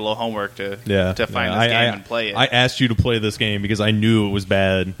gave me a little homework to find this game and play it. I asked you to play this game because I knew it was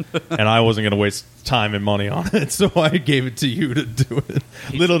bad, and I wasn't going to waste time and money on it, so I gave it to you to do it.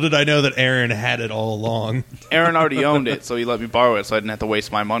 Little did I know that Aaron had it all along. Aaron already owned it, so he let me borrow it, so I didn't have to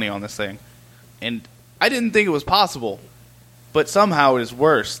waste my money on this thing. And I didn't think it was possible, but somehow it is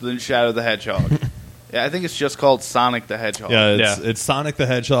worse than Shadow the Hedgehog. Yeah, I think it's just called Sonic the Hedgehog. Yeah, it's Sonic the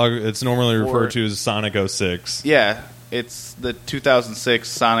Hedgehog. It's normally referred to as Sonic 06. Yeah, it's the 2006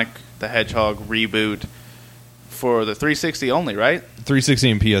 Sonic the Hedgehog reboot for the 360 only, right?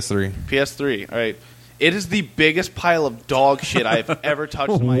 360 and PS3. PS3, all right. It is the biggest pile of dog shit I've ever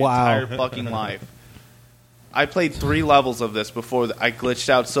touched in my entire fucking life. I played 3 levels of this before I glitched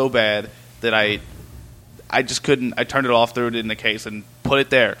out so bad that I just couldn't. I turned it off, threw it in the case, and put it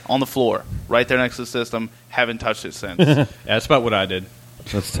there on the floor, right there next to the system. Haven't touched it since. Yeah, that's about what I did.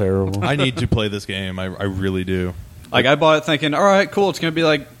 That's terrible. I need to play this game. I really do. Like, I bought it thinking, all right, cool, it's going to be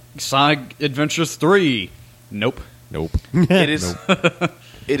like Sonic Adventures 3. Nope. It is.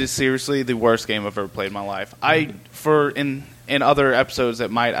 It is seriously the worst game I've ever played in my life. In other episodes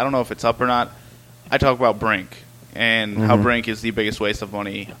that I don't know if it's up or not, I talk about Brink and how Brink is the biggest waste of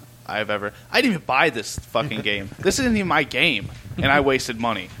money I didn't even buy this fucking game. This isn't even my game, and I wasted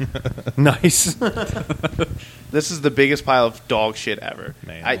money. Nice. This is the biggest pile of dog shit ever.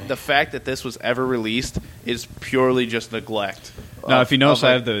 Man. The fact that this was ever released is purely just neglect. Now, if you notice,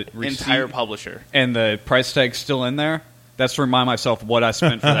 I have the entire receipt publisher. and the price tag's still in there. That's to remind myself what I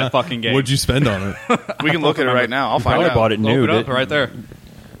spent for that fucking game. What'd you spend on it? We can look at it right now. I'll find Probably out. bought it new. Open it up right there.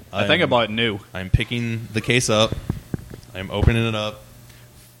 I think I bought it new. I'm picking the case up. I'm opening it up.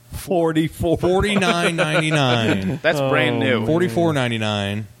 $49.99. That's brand new.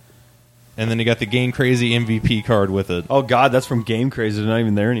 $44.99. And then you got the Game Crazy MVP card with it. Oh God, that's from Game Crazy. They're not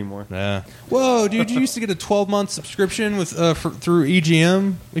even there anymore. Yeah. Whoa, dude! You used to get a 12-month subscription with through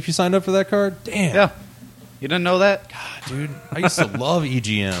EGM if you signed up for that card. Damn. Yeah. You didn't know that? God, dude, I used to love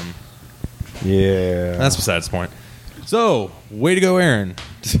EGM. Yeah. That's besides the point. So, way to go, Aaron.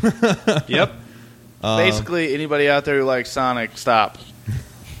 Yep. Basically, anybody out there who likes Sonic, stop.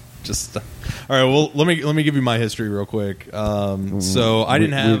 Just all right. Well, let me give you my history real quick. So I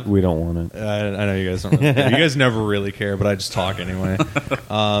didn't have. We don't want it. I know you guys don't. Really care. You guys never really care, but I just talk anyway.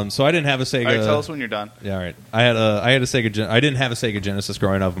 So I didn't have a Sega. All right, tell us when you're done. Yeah, all right. I had a Sega. I didn't have a Sega Genesis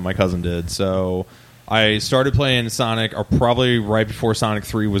growing up, and my cousin did. So I started playing Sonic, or probably right before Sonic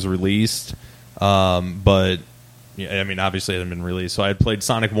 3 was released. But yeah, I mean, obviously it hadn't been released. So I had played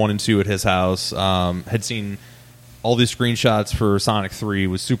Sonic 1 and 2 at his house. Had seen all these screenshots for Sonic 3,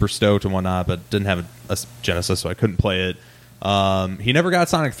 was super stoked and whatnot, but didn't have a Genesis, so I couldn't play it. He never got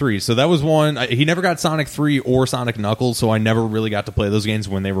Sonic 3, so that was one. He never got Sonic 3 or Sonic Knuckles, so I never really got to play those games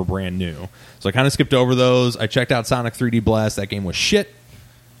when they were brand new. So I kind of skipped over those. I checked out Sonic 3D Blast. That game was shit.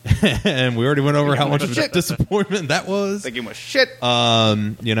 And we already went over how much of a disappointment that was. That game was shit.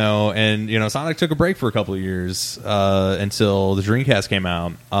 Sonic took a break for a couple of years until the Dreamcast came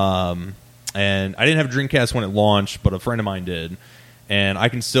out. And I didn't have a Dreamcast when it launched, but a friend of mine did. And I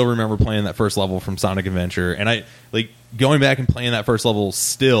can still remember playing that first level from Sonic Adventure. And I going back and playing that first level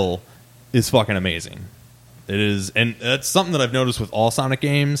still is fucking amazing. It is, and that's something that I've noticed with all Sonic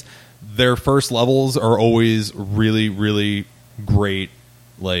games. Their first levels are always really, really great,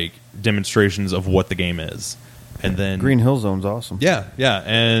 demonstrations of what the game is. And then Green Hill Zone's awesome. Yeah.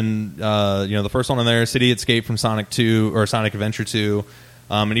 And the first one on there, City Escape from Sonic 2 or Sonic Adventure 2.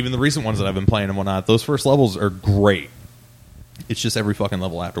 And even the recent ones that I've been playing and whatnot, those first levels are great. It's just every fucking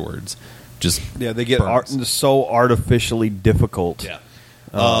level afterwards. They get so artificially difficult. Yeah.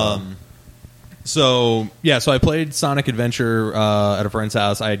 So I played Sonic Adventure at a friend's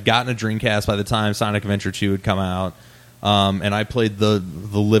house. I had gotten a Dreamcast by the time Sonic Adventure 2 had come out. And I played the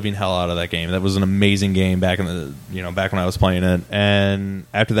living hell out of that game. That was an amazing game back when I was playing it. And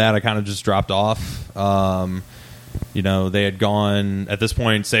after that, I kind of just dropped off. They had gone, at this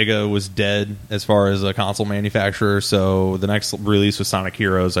point, Sega was dead as far as a console manufacturer, so the next release was Sonic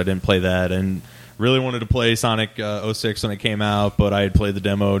Heroes. I didn't play that, and really wanted to play Sonic 06 when it came out, but I had played the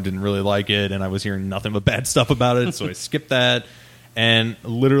demo, didn't really like it, and I was hearing nothing but bad stuff about it, so I skipped that. And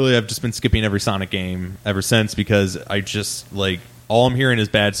literally, I've just been skipping every Sonic game ever since, because I just, all I'm hearing is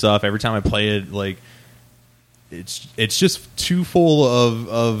bad stuff. Every time I play it, it's just too full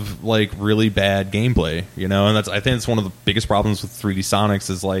of really bad gameplay, and I think it's one of the biggest problems with 3D Sonics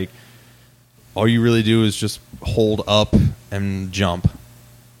is all you really do is just hold up and jump,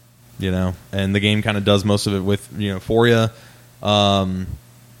 and the game kind of does most of it for you.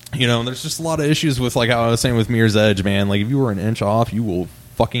 There's just a lot of issues with how I was saying with Mirror's Edge, man. If you were an inch off, you will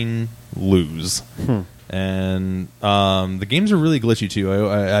fucking lose. And the games are really glitchy too.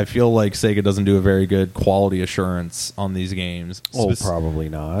 I feel like Sega doesn't do a very good quality assurance on these games. Probably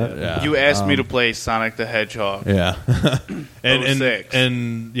not. Yeah. You asked me to play Sonic the Hedgehog. Yeah. and 06.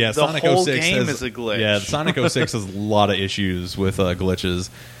 yeah, The Sonic whole 06 game has, is a glitch. Yeah, Sonic 06 has a lot of issues with glitches.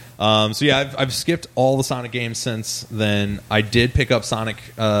 So yeah, I've skipped all the Sonic games since then. I did pick up Sonic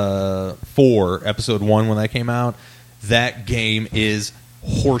 4 Episode 1 when that came out. That game is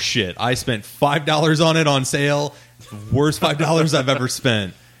horseshit. I spent $5 on it on sale. Worst $5 I've ever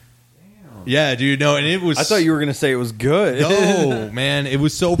spent. Damn. Yeah, dude. No, and it was. I thought you were going to say it was good. No, man, it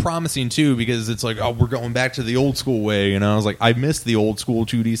was so promising too because it's like, oh, we're going back to the old school way. You know, I was like, I miss the old school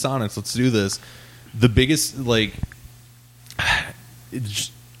 2D Sonics. Let's do this. The biggest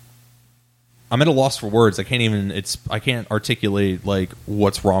I'm at a loss for words. I can't articulate like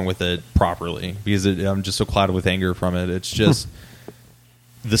what's wrong with it properly because I'm just so clouded with anger from it. It's just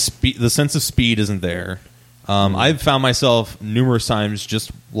the sense of speed isn't there. I've found myself numerous times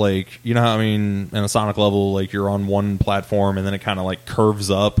just like, you know how, I mean, in a Sonic level, like you're on one platform and then it kind of like curves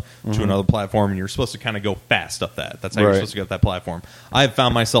up to another platform and you're supposed to kind of go fast up that. That's how you're supposed to get that platform. I've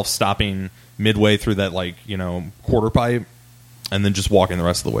found myself stopping midway through that, like, you know, quarter pipe and then just walking the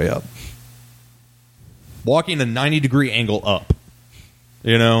rest of the way up. Walking a 90-degree angle up.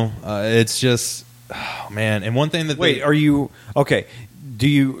 You know, it's just, oh, man. And one thing that are you okay? Do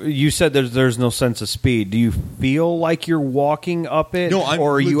you said there's no sense of speed? Do you feel like you're walking up it? No, I'm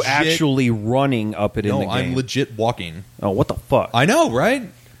or are you legit- actually running up it in the No, game? I'm legit walking. Oh, what the fuck! I know, right?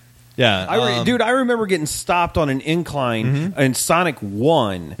 Yeah, Dude, I remember getting stopped on an incline in Sonic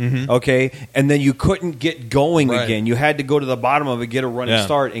 1, okay? And then you couldn't get going again. You had to go to the bottom of it, get a running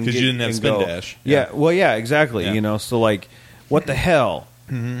start, and 'cause you didn't have spin go. dash. Yeah, well, yeah, exactly. Yeah. You know, so like, what the hell?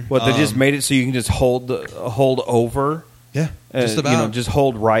 What, they just made it so you can just hold over? Yeah, just about. You know, just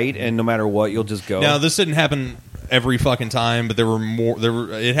hold right, and no matter what, you'll just go. Now, this didn't happen every fucking time, but there were more.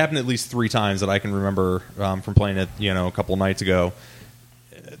 It happened at least 3 times that I can remember from playing it, you know, a couple nights ago.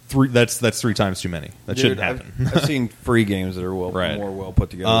 That's 3 times too many. That Dude, shouldn't happen. I've seen free games that are more well put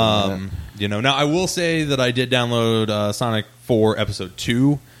together. You know, now I will say that I did download Sonic 4 Episode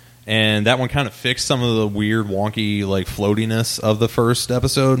 2, and that one kind of fixed some of the weird, wonky, like floatiness of the first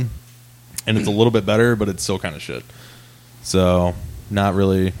episode, and it's a little bit better, but it's still kind of shit. So, not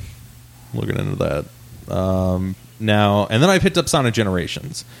really looking into that. Now, and then I picked up Sonic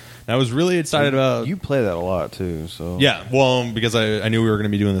Generations. And I was really excited about. You play that a lot too, so yeah. Well, because I knew we were going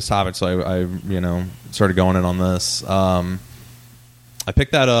to be doing this topic, so I you know, started going in on this. I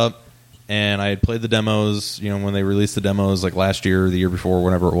picked that up, and I had played the demos. You know, when they released the demos, like last year or the year before,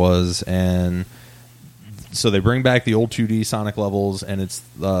 whenever it was, and so they bring back the old 2D Sonic levels, and it's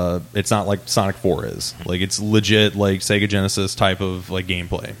not like Sonic 4 is. Like, it's legit like Sega Genesis type of like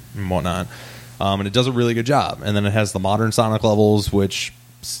gameplay and whatnot, and it does a really good job. And then it has the modern Sonic levels, which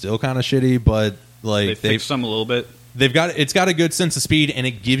still kind of shitty, but like they fixed some a little bit. It's got a good sense of speed, and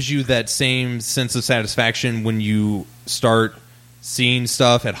it gives you that same sense of satisfaction when you start seeing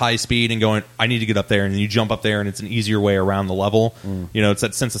stuff at high speed and going, I need to get up there, and then you jump up there, and it's an easier way around the level. You know, it's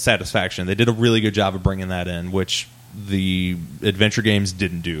that sense of satisfaction. They did a really good job of bringing that in, which the adventure games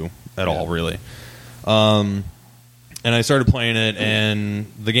didn't do at all, really. And I started playing it,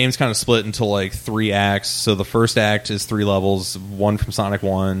 and the game's kind of split into like 3 acts. So the first act is 3 levels, one from Sonic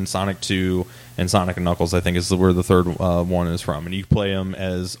 1, Sonic 2, and Sonic and Knuckles, I think, is where the third one is from. And you play them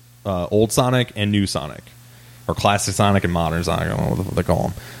as old Sonic and new Sonic, or classic Sonic and modern Sonic. I don't know what they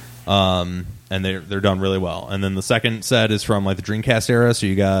call them. And they're done really well. And then the second set is from like the Dreamcast era. So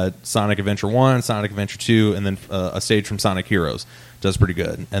you got Sonic Adventure 1, Sonic Adventure 2, and then a stage from Sonic Heroes. Does pretty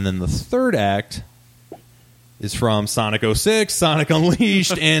good. And then the third act is from Sonic 06, Sonic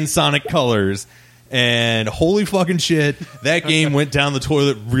Unleashed, and Sonic Colors. And holy fucking shit, that game went down the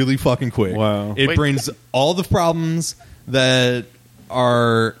toilet really fucking quick. Wow. It brings all the problems that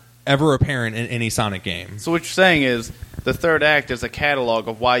are ever apparent in any Sonic game. So what you're saying is the third act is a catalog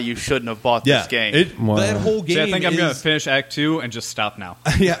of why you shouldn't have bought this game. That whole game See, I think I'm is- going to finish Act 2 and just stop now.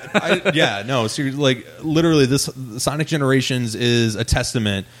 No, seriously, like literally, this Sonic Generations is a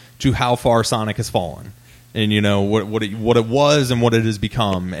testament to how far Sonic has fallen, and you know what it was and what it has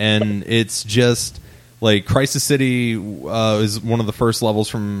become, and it's just like Crisis City is one of the first levels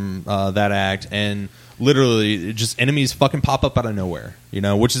from that act, and literally just enemies fucking pop up out of nowhere, you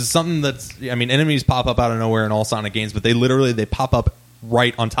know, which is something that's, I mean, enemies pop up out of nowhere in all Sonic games, but they pop up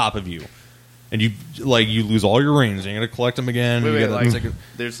right on top of you. And you lose all your rings, and you gotta collect them again.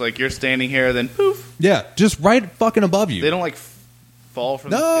 There's like you're standing here, then poof. Yeah, just right fucking above you. They don't like fall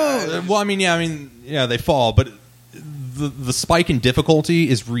from the sky. Well, I mean, yeah, they fall, but the spike in difficulty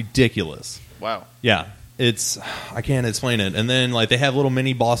is ridiculous. Wow. Yeah, I can't explain it. And then like they have little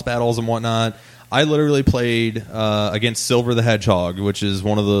mini boss battles and whatnot. I literally played against Silver the Hedgehog, which is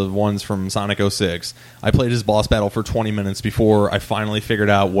one of the ones from Sonic 06. I played his boss battle for 20 minutes before I finally figured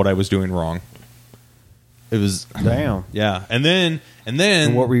out what I was doing wrong. It was Damn. yeah. And then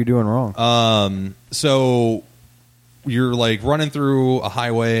And what were you doing wrong? So you're like running through a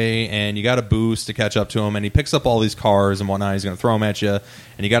highway and you got to boost to catch up to him, and he picks up all these cars and whatnot. He's going to throw them at you, and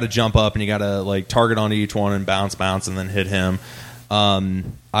you got to jump up and you got to like target onto each one and bounce and then hit him.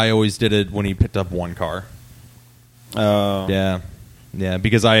 I always did it when he picked up one car. Yeah,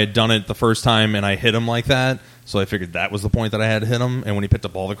 because I had done it the first time and I hit him like that, so I figured that was the point that I had to hit him. And when he picked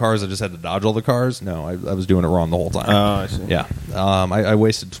up all the cars, I just had to dodge all the cars. No, I was doing it wrong the whole time. Oh, I see. Yeah, I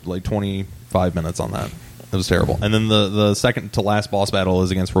wasted like 25 minutes on that. It was terrible. And then the second to last boss battle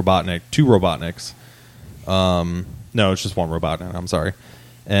is against Robotnik. 2 Robotniks. No, it's just 1 Robotnik. I'm sorry.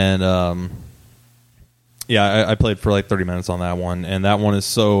 And yeah, I played for like 30 minutes on that one, and that one is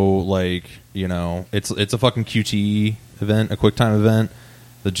so like, you know, it's a fucking QTE event, a QuickTime event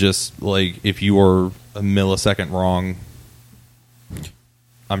that just like if you were a millisecond wrong,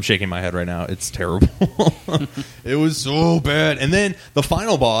 I'm shaking my head right now. It's terrible. It was so bad. And then the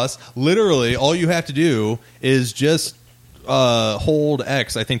final boss, literally all you have to do is just hold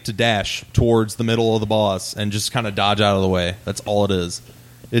X, I think, to dash towards the middle of the boss and just kind of dodge out of the way. That's all it is.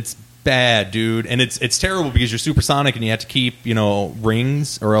 It's bad, dude, and it's terrible because you're supersonic and you have to keep, you know,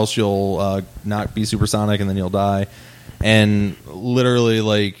 rings, or else you'll not be supersonic and then you'll die. And literally,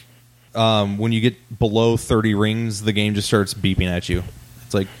 like, when you get below 30 rings, the game just starts beeping at you.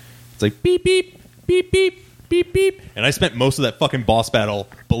 It's like beep beep beep beep beep beep. And I spent most of that fucking boss battle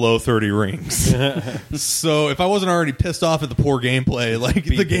below 30 rings. So if I wasn't already pissed off at the poor gameplay, like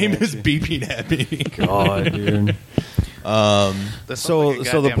the game is beeping at me. God, dude. That sounds like a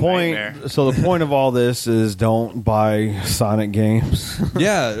So the goddamn point nightmare. so the point of all this is don't buy Sonic games.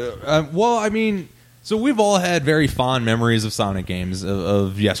 Yeah, well, I mean, so we've all had very fond memories of Sonic games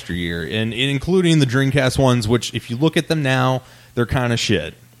of yesteryear, and including the Dreamcast ones, which if you look at them now, they're kind of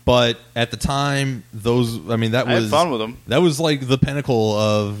shit. But at the time, those, I mean, that I was had fun with them. That was like the pinnacle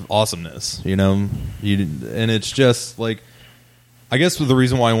of awesomeness, you know. And it's just like, I guess the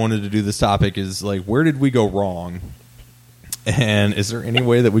reason why I wanted to do this topic is like, where did we go wrong? And is there any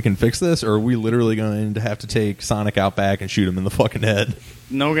way that we can fix this, or are we literally going to have to take Sonic out back and shoot him in the fucking head?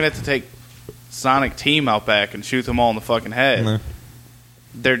 No, we're gonna have to take Sonic Team out back and shoot them all in the fucking head. Nah.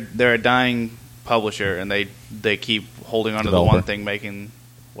 They're a dying publisher, and they keep holding on to the Developer. one thing making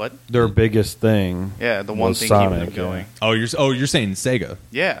what? Their biggest thing. Yeah, the one was thing Sonic, keeping them going. Oh, you're saying Sega?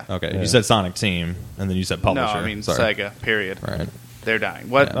 Yeah. Okay, Yeah. you said Sonic Team, and then you said publisher. No, I mean Sorry. Sega. Period. Right. They're dying.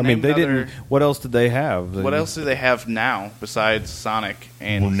 What? I mean, name they another- didn't. What else did they have? What else do they have now besides Sonic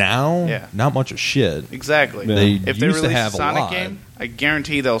and Well, now, Yeah. not much of shit. Exactly? Yeah. They If they used to release have a Sonic a lot. game, I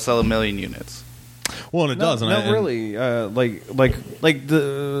guarantee they'll sell 1 million units. Well, and it does. And Not really. Like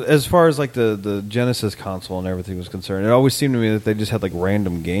the as far as like the Genesis console and everything was concerned, it always seemed to me that they just had like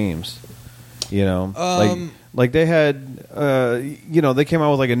random games. You know, like they had, you know, they came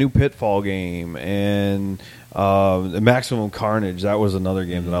out with like a new Pitfall game and Maximum Carnage. That was another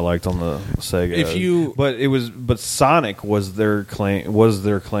game that I liked on the Sega. But Sonic was their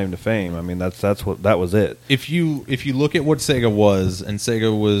claim to fame. I mean, that was it. If you look at what Sega was, and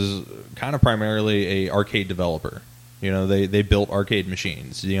Sega was kind of primarily a arcade developer. You know, they built arcade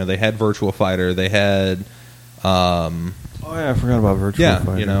machines. You know, they had Virtua Fighter. They had. Oh yeah, I forgot about Virtua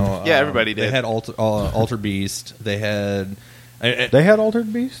Fighter. You know, Yeah, everybody did. They had Alter Beast. They had. They had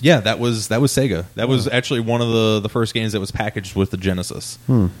Altered Beast. Yeah, that was Sega. That was actually one of the first games that was packaged with the Genesis.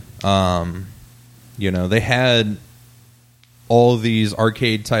 You know, they had all of these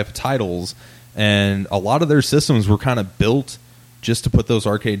arcade type of titles, and a lot of their systems were kind of built just to put those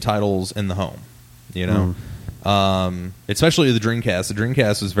arcade titles in the home. You know, especially the Dreamcast. The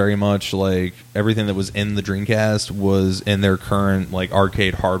Dreamcast was very much like everything that was in the Dreamcast was in their current like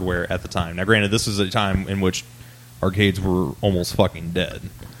arcade hardware at the time. Now, granted, this was a time in which arcades were almost fucking dead,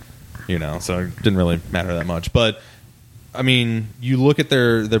 you know, so it didn't really matter that much. But I mean, you look at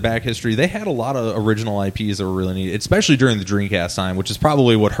their back history; they had a lot of original IPs that were really neat, especially during the Dreamcast time, which is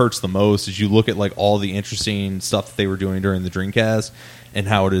probably what hurts the most. Is you look at like all the interesting stuff that they were doing during the Dreamcast and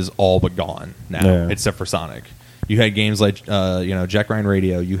how it is all but gone now, except for Sonic. You had games like, you know, Jack Ryan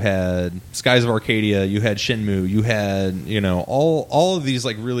Radio. You had Skies of Arcadia. You had Shenmue. You had, you know, all of these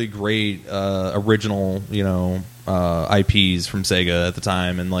like really great original, you know, IPs from Sega at the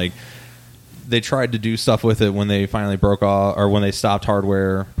time, and like they tried to do stuff with it when they finally broke off, or when they stopped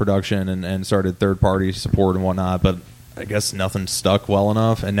hardware production and started third party support and whatnot. But I guess nothing stuck well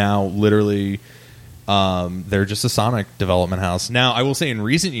enough, and now literally they're just a Sonic development house. Now, I will say in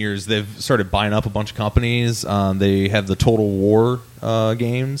recent years, they've started buying up a bunch of companies. They have the Total War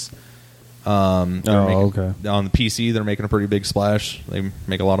games. okay. On the PC, they're making a pretty big splash. They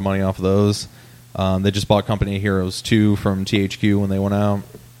make a lot of money off of those. They just bought Company of Heroes 2 from THQ when they went out.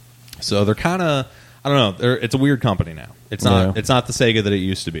 So they're kind of, I don't know, it's a weird company now. It's not It's not the Sega that it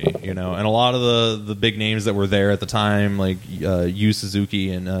used to be, you know. And a lot of the big names that were there at the time, like Yu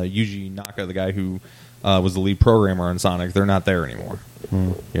Suzuki and Yuji Naka, the guy who was the lead programmer on Sonic, they're not there anymore.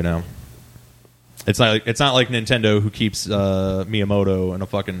 You know, it's not like Nintendo, who keeps Miyamoto in a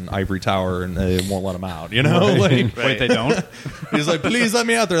fucking ivory tower and they won't let him out. You know, like Wait, they don't? he's like, please let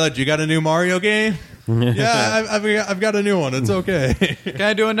me out. They're like, you got a new Mario game? Yeah, I've got a new one. It's okay. Can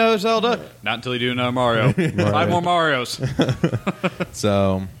I do another Zelda? Not until you do another Mario. 5 more Marios.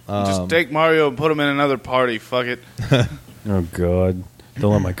 So Just take Mario and put him in another party. Fuck it. Oh God!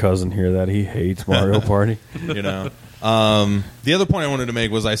 Don't let my cousin hear that. He hates Mario Party. you know. The other point I wanted to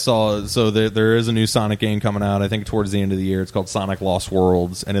make was I saw there is a new Sonic game coming out. I think towards the end of the year. It's called Sonic Lost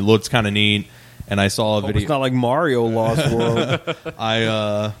Worlds, and it looks kind of neat. And I saw a video. It's not like Mario Lost World.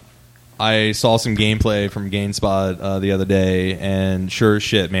 I saw some gameplay from GameSpot the other day, and sure as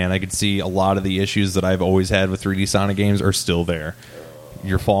shit, man, I could see a lot of the issues that I've always had with 3D Sonic games are still there.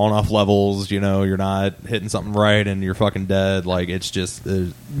 You're falling off levels, you know, you're not hitting something right, and you're fucking dead. Like, it's just...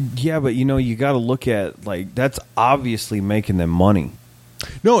 Yeah, but, you know, you got to look at, like, that's obviously making them money.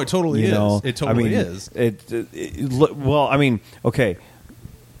 No, it totally is. Know? It totally is. Well, I mean, okay,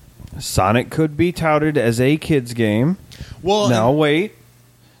 Sonic could be touted as a kid's game. Well, now, wait.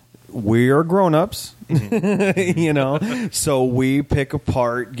 We are grown-ups, you know, so we pick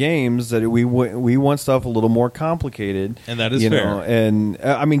apart games that we want stuff a little more complicated. And that is you fair. know, and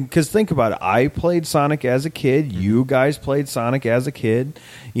I mean, because think about it. I played Sonic as a kid. You guys played Sonic as a kid.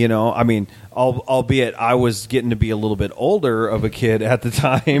 You know, I mean, albeit I was getting to be a little bit older of a kid at the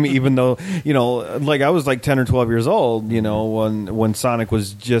time, even though, you know, like I was like 10 or 12 years old, you know, when Sonic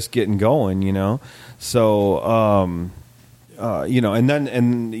was just getting going, you know. So, you know, and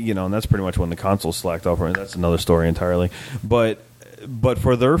that's pretty much when the console slacked off. Right? That's another story entirely. But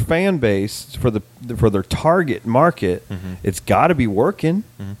for their fan base, for their target market, it's got to be working.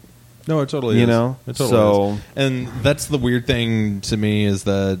 No, it totally is. You know, it totally is. And that's the weird thing to me is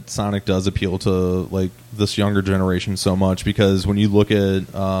that Sonic does appeal to like this younger generation so much, because when you look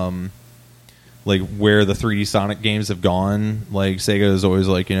at like where the 3D Sonic games have gone, like Sega is always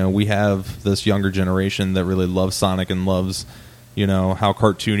like, you know, we have this younger generation that really loves Sonic and loves, you know, how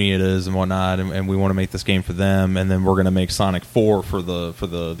cartoony it is and whatnot, and we want to make this game for them, and then we're going to make Sonic 4 for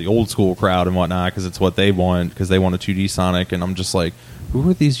the old school crowd and whatnot, because it's what they want, because they want a 2D Sonic. And I'm just like, who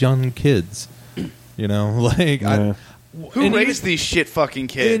are these young kids? You know, like Who raised these shit fucking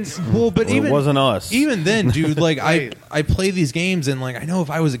kids? It wasn't us. Even then, dude, like Right. I play these games, and like I know if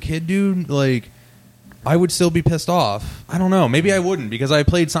I was a kid, dude, like I would still be pissed off. I don't know. Maybe I wouldn't, because I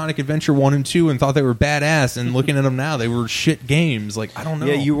played Sonic Adventure 1 and 2 and thought they were badass, and looking at them now, they were shit games. Like, I don't know.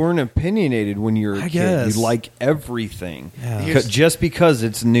 Yeah, you weren't opinionated when you were a kid. guess. You like everything. Yeah. Just because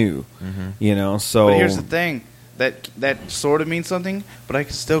it's new. You know, so... But here's the thing. That sort of means something, but I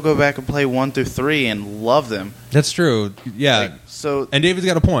can still go back and play 1 through 3 and love them. That's true. Yeah. Like, so And David's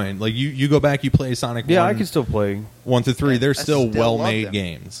got a point. Like, you go back, you play Sonic 1. Yeah, I can still play. 1 through 3. They're I still still well-made love them.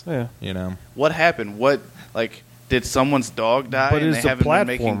 games. Yeah. You know? what happened? Did someone's dog die? But and it's they a haven't been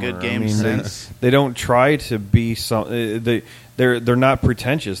making good platformer. games I mean, since. They don't try to be they're not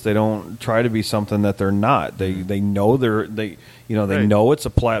pretentious. They don't try to be something that they're not. They know they Right. know it's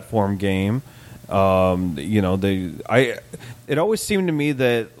a platform game. You know, it always seemed to me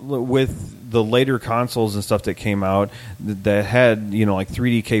that with the later consoles and stuff that came out that had, you know, like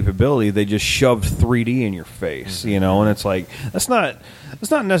 3D capability, they just shoved 3D in your face, you know, and it's like that's not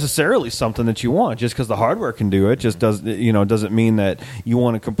necessarily something that you want just because the hardware can do it. Just doesn't mean that you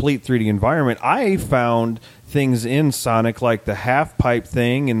want a complete 3D environment. I found things in Sonic like the half pipe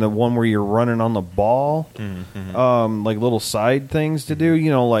thing and the one where you're running on the ball, like little side things to do,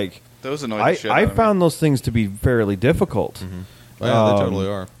 you know, like. Those annoy the shit out I of me. found those things to be fairly difficult. Yeah, they totally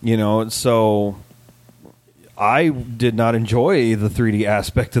are. You know, so I did not enjoy the 3D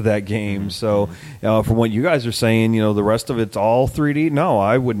aspect of that game. So, from what you guys are saying, you know, the rest of it's all 3D. No,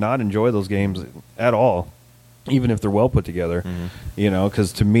 I would not enjoy those games at all, even if they're well put together. You know,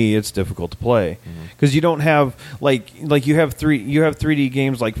 because to me, it's difficult to play because you don't have like you have 3D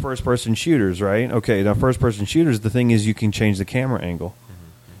games like first person shooters, right? Okay, now first person shooters, the thing is you can change the camera angle.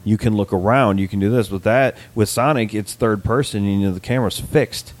 you can look around, you can do this. With Sonic, it's third person, and the camera's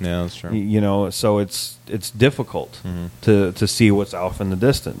fixed. Yeah, that's true. So it's difficult to see what's off in the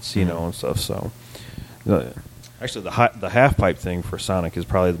distance, and stuff. So, actually, the half pipe thing for Sonic is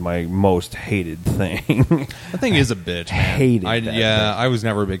probably my most hated thing. That thing is a bitch, man. Hated that thing. I was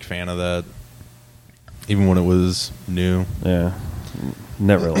never a big fan of that, even when it was new. Yeah,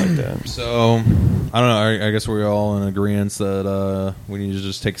 never liked that. So, I don't know. I guess we're all in agreement that we need to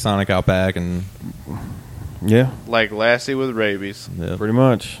just take Sonic out back and Yeah, Like Lassie with rabies. yeah. pretty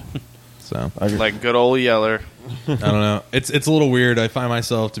much. So Like good old Yeller. I don't know. It's a little weird. I find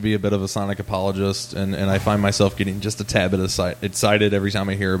myself to be a bit of a Sonic apologist, and I find myself getting just a tad bit excited every time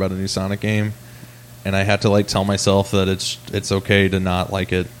I hear about a new Sonic game. And I have to tell myself that it's okay to not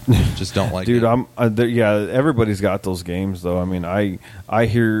like it. Just don't like Dude, it. everybody's got those games though. I mean, I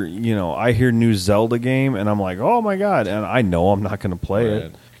hear new Zelda game, and I'm like, oh my god, and I know I'm not going to play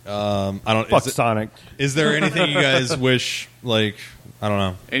it. I don't. Fuck Sonic. Is there anything you guys wish I don't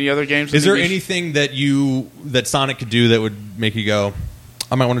know. Any other games? Is there anything that Sonic could do that would make you go,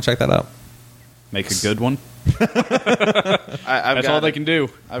 I might want to check that out? Make a good one. That's all they can do.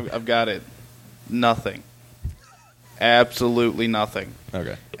 I've got it. Nothing. Absolutely nothing.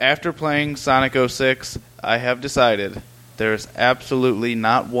 Okay. After playing Sonic 06, I have decided there's absolutely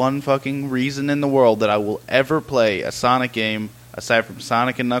not one fucking reason in the world that I will ever play a Sonic game aside from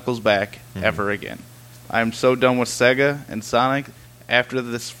Sonic and Knuckles back ever again. I'm so done with Sega and Sonic after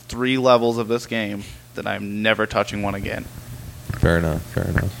this 3 levels of this game that I'm never touching one again. Fair enough.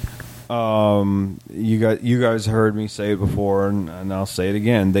 You guys heard me say it before, and I'll say it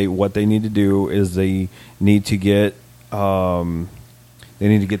again. What they need to do is they need to get the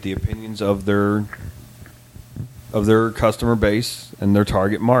opinions of their customer base and their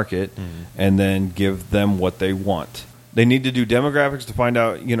target market, and then give them what they want. They need to do demographics to find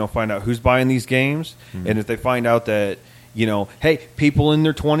out who's buying these games, and if they find out that hey, people in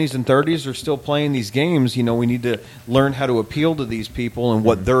their 20s and 30s are still playing these games. We need to learn how to appeal to these people, and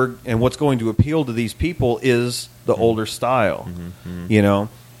what's going to appeal to these people is the older style.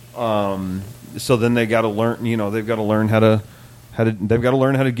 So then they got to learn. They've got to learn how to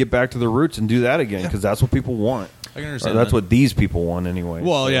get back to their roots and do that again, because that's what people want. I can understand. That's what these people want anyway.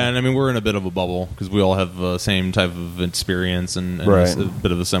 Well, yeah, and I mean, we're in a bit of a bubble because we all have the same type of experience and Right. a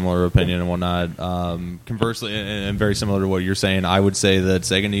bit of a similar opinion and whatnot. Conversely, and very similar to what you're saying, I would say that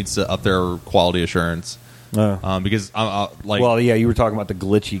Sega needs to up their quality assurance. Because you were talking about the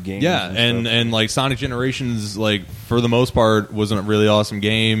glitchy games. Yeah, and Sonic Generations, for the most part, was a really awesome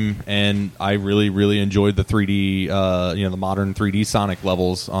game, and I really, really enjoyed the 3D, the modern 3D Sonic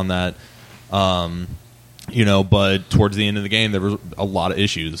levels on that. But towards the end of the game, there was a lot of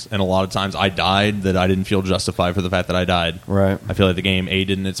issues, and a lot of times I died that I didn't feel justified for the fact that I died. Right. I feel like the game A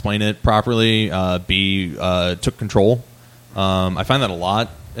didn't explain it properly. B took control. I find that a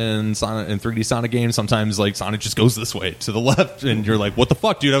lot in 3D Sonic games. Sometimes Sonic just goes this way to the left, and you're like, "What the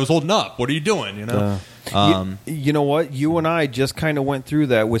fuck, dude? I was holding up. What are you doing?" You know what? You and I just kind of went through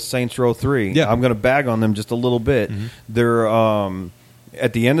that with Saints Row 3. Yeah. I'm going to bag on them just a little bit. They're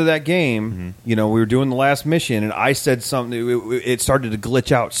at the end of that game, we were doing the last mission, and I said something. It started to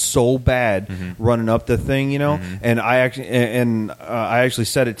glitch out so bad running up the thing, and I actually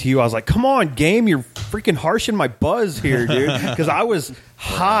said it to you. I was like, "Come on, game! You're freaking harshing my buzz here, dude," because I was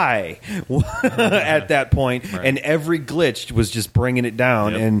high at that point, and every glitch was just bringing it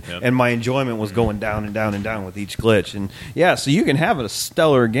down, and my enjoyment was going down and down and down with each glitch. And yeah, so you can have a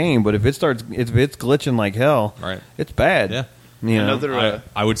stellar game, but if it's glitching like hell, it's bad. Yeah.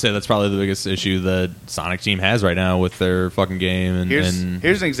 I would say that's probably the biggest issue that Sonic Team has right now with their fucking game.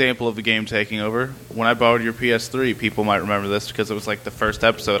 Here's an example of the game taking over. When I borrowed your PS3, people might remember this because it was the first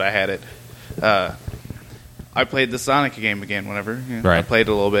episode I had it. I played the Sonic game again whenever. I played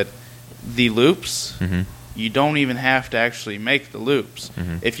it a little bit. The loops, you don't even have to actually make the loops.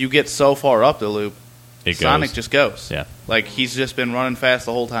 If you get so far up the loop, Sonic just goes. Yeah. He's just been running fast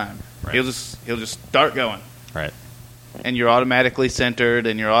the whole time. Right. He'll just start going. Right. And you're automatically centered,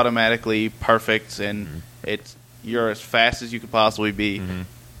 and you're automatically perfect, and you're as fast as you could possibly be.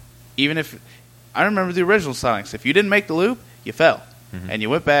 Even if I remember the original Sonics, if you didn't make the loop, you fell, and you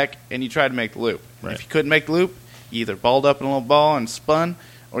went back and you tried to make the loop. Right. If you couldn't make the loop, you either balled up in a little ball and spun,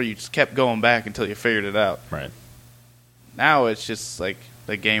 or you just kept going back until you figured it out. Right. Now it's just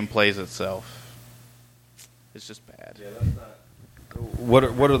the game plays itself. It's just bad. Yeah, that's not. What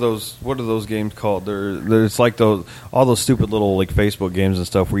are those games called? It's like all those stupid little Facebook games and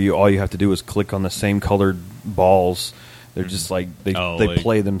stuff where all you have to do is click on the same colored balls. They're just they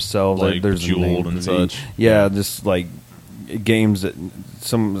play themselves. Like There's a Jeweled name and for such. Yeah, just games that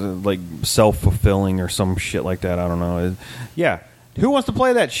some like self-fulfilling or some shit like that. I don't know. Yeah, who wants to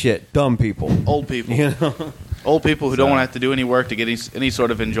play that shit? Dumb people. Old people. You know? Old people who don't want to have to do any work to get any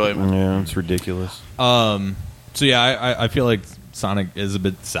sort of enjoyment. Yeah, it's ridiculous. So yeah, I feel like Sonic is a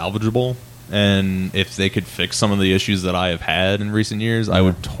bit salvageable, and if they could fix some of the issues that I have had in recent years, I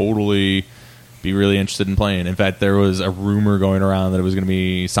would totally be really interested in playing. In fact, there was a rumor going around that it was going to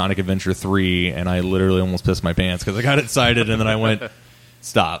be Sonic Adventure 3, and I literally almost pissed my pants because I got excited, and then I went,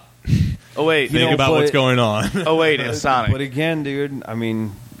 stop. Oh wait, Think about what's going on. Oh wait, it's Sonic. But again, dude, I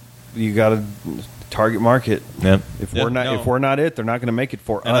mean, you got to target market. Yep. If Yep, we're not, no. if we're not it, they're not going to make it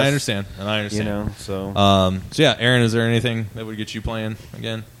for us. And I understand. You know, so So yeah, Aaron, is there anything that would get you playing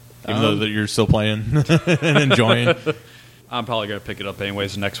again? Even though that you're still playing and enjoying? I'm probably gonna pick it up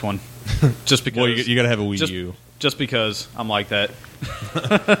anyways. The next one, just because. Well, you got to have a Wii U. Just because I'm like that.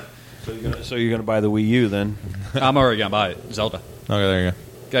 so you're gonna buy the Wii U then? I'm already gonna buy it. Zelda. Okay, there you go.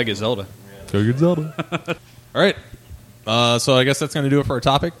 Gotta get Zelda. Go get Zelda. All right. So I guess that's going to do it for our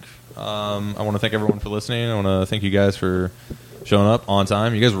topic. I want to thank everyone for listening. I want to thank you guys for showing up on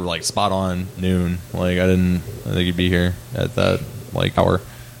time. You guys were like spot on noon. Like I think you'd be here at that like hour.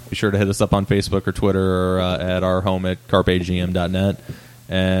 Be sure to hit us up on Facebook or Twitter or at our home at carpegm.net.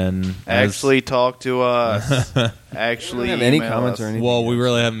 And Actually, talk to us. Actually, have any email comments us. or anything? well, we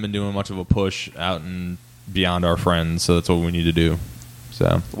really haven't been doing much of a push out and beyond our friends, so that's what we need to do.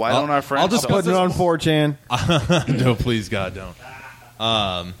 So Why don't our friends? I'll just Putting it on 4chan. no, please, God, don't.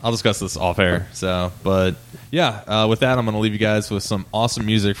 I'll discuss this off air. So, but yeah, with that, I'm going to leave you guys with some awesome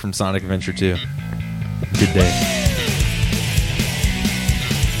music from Sonic Adventure 2. Good day.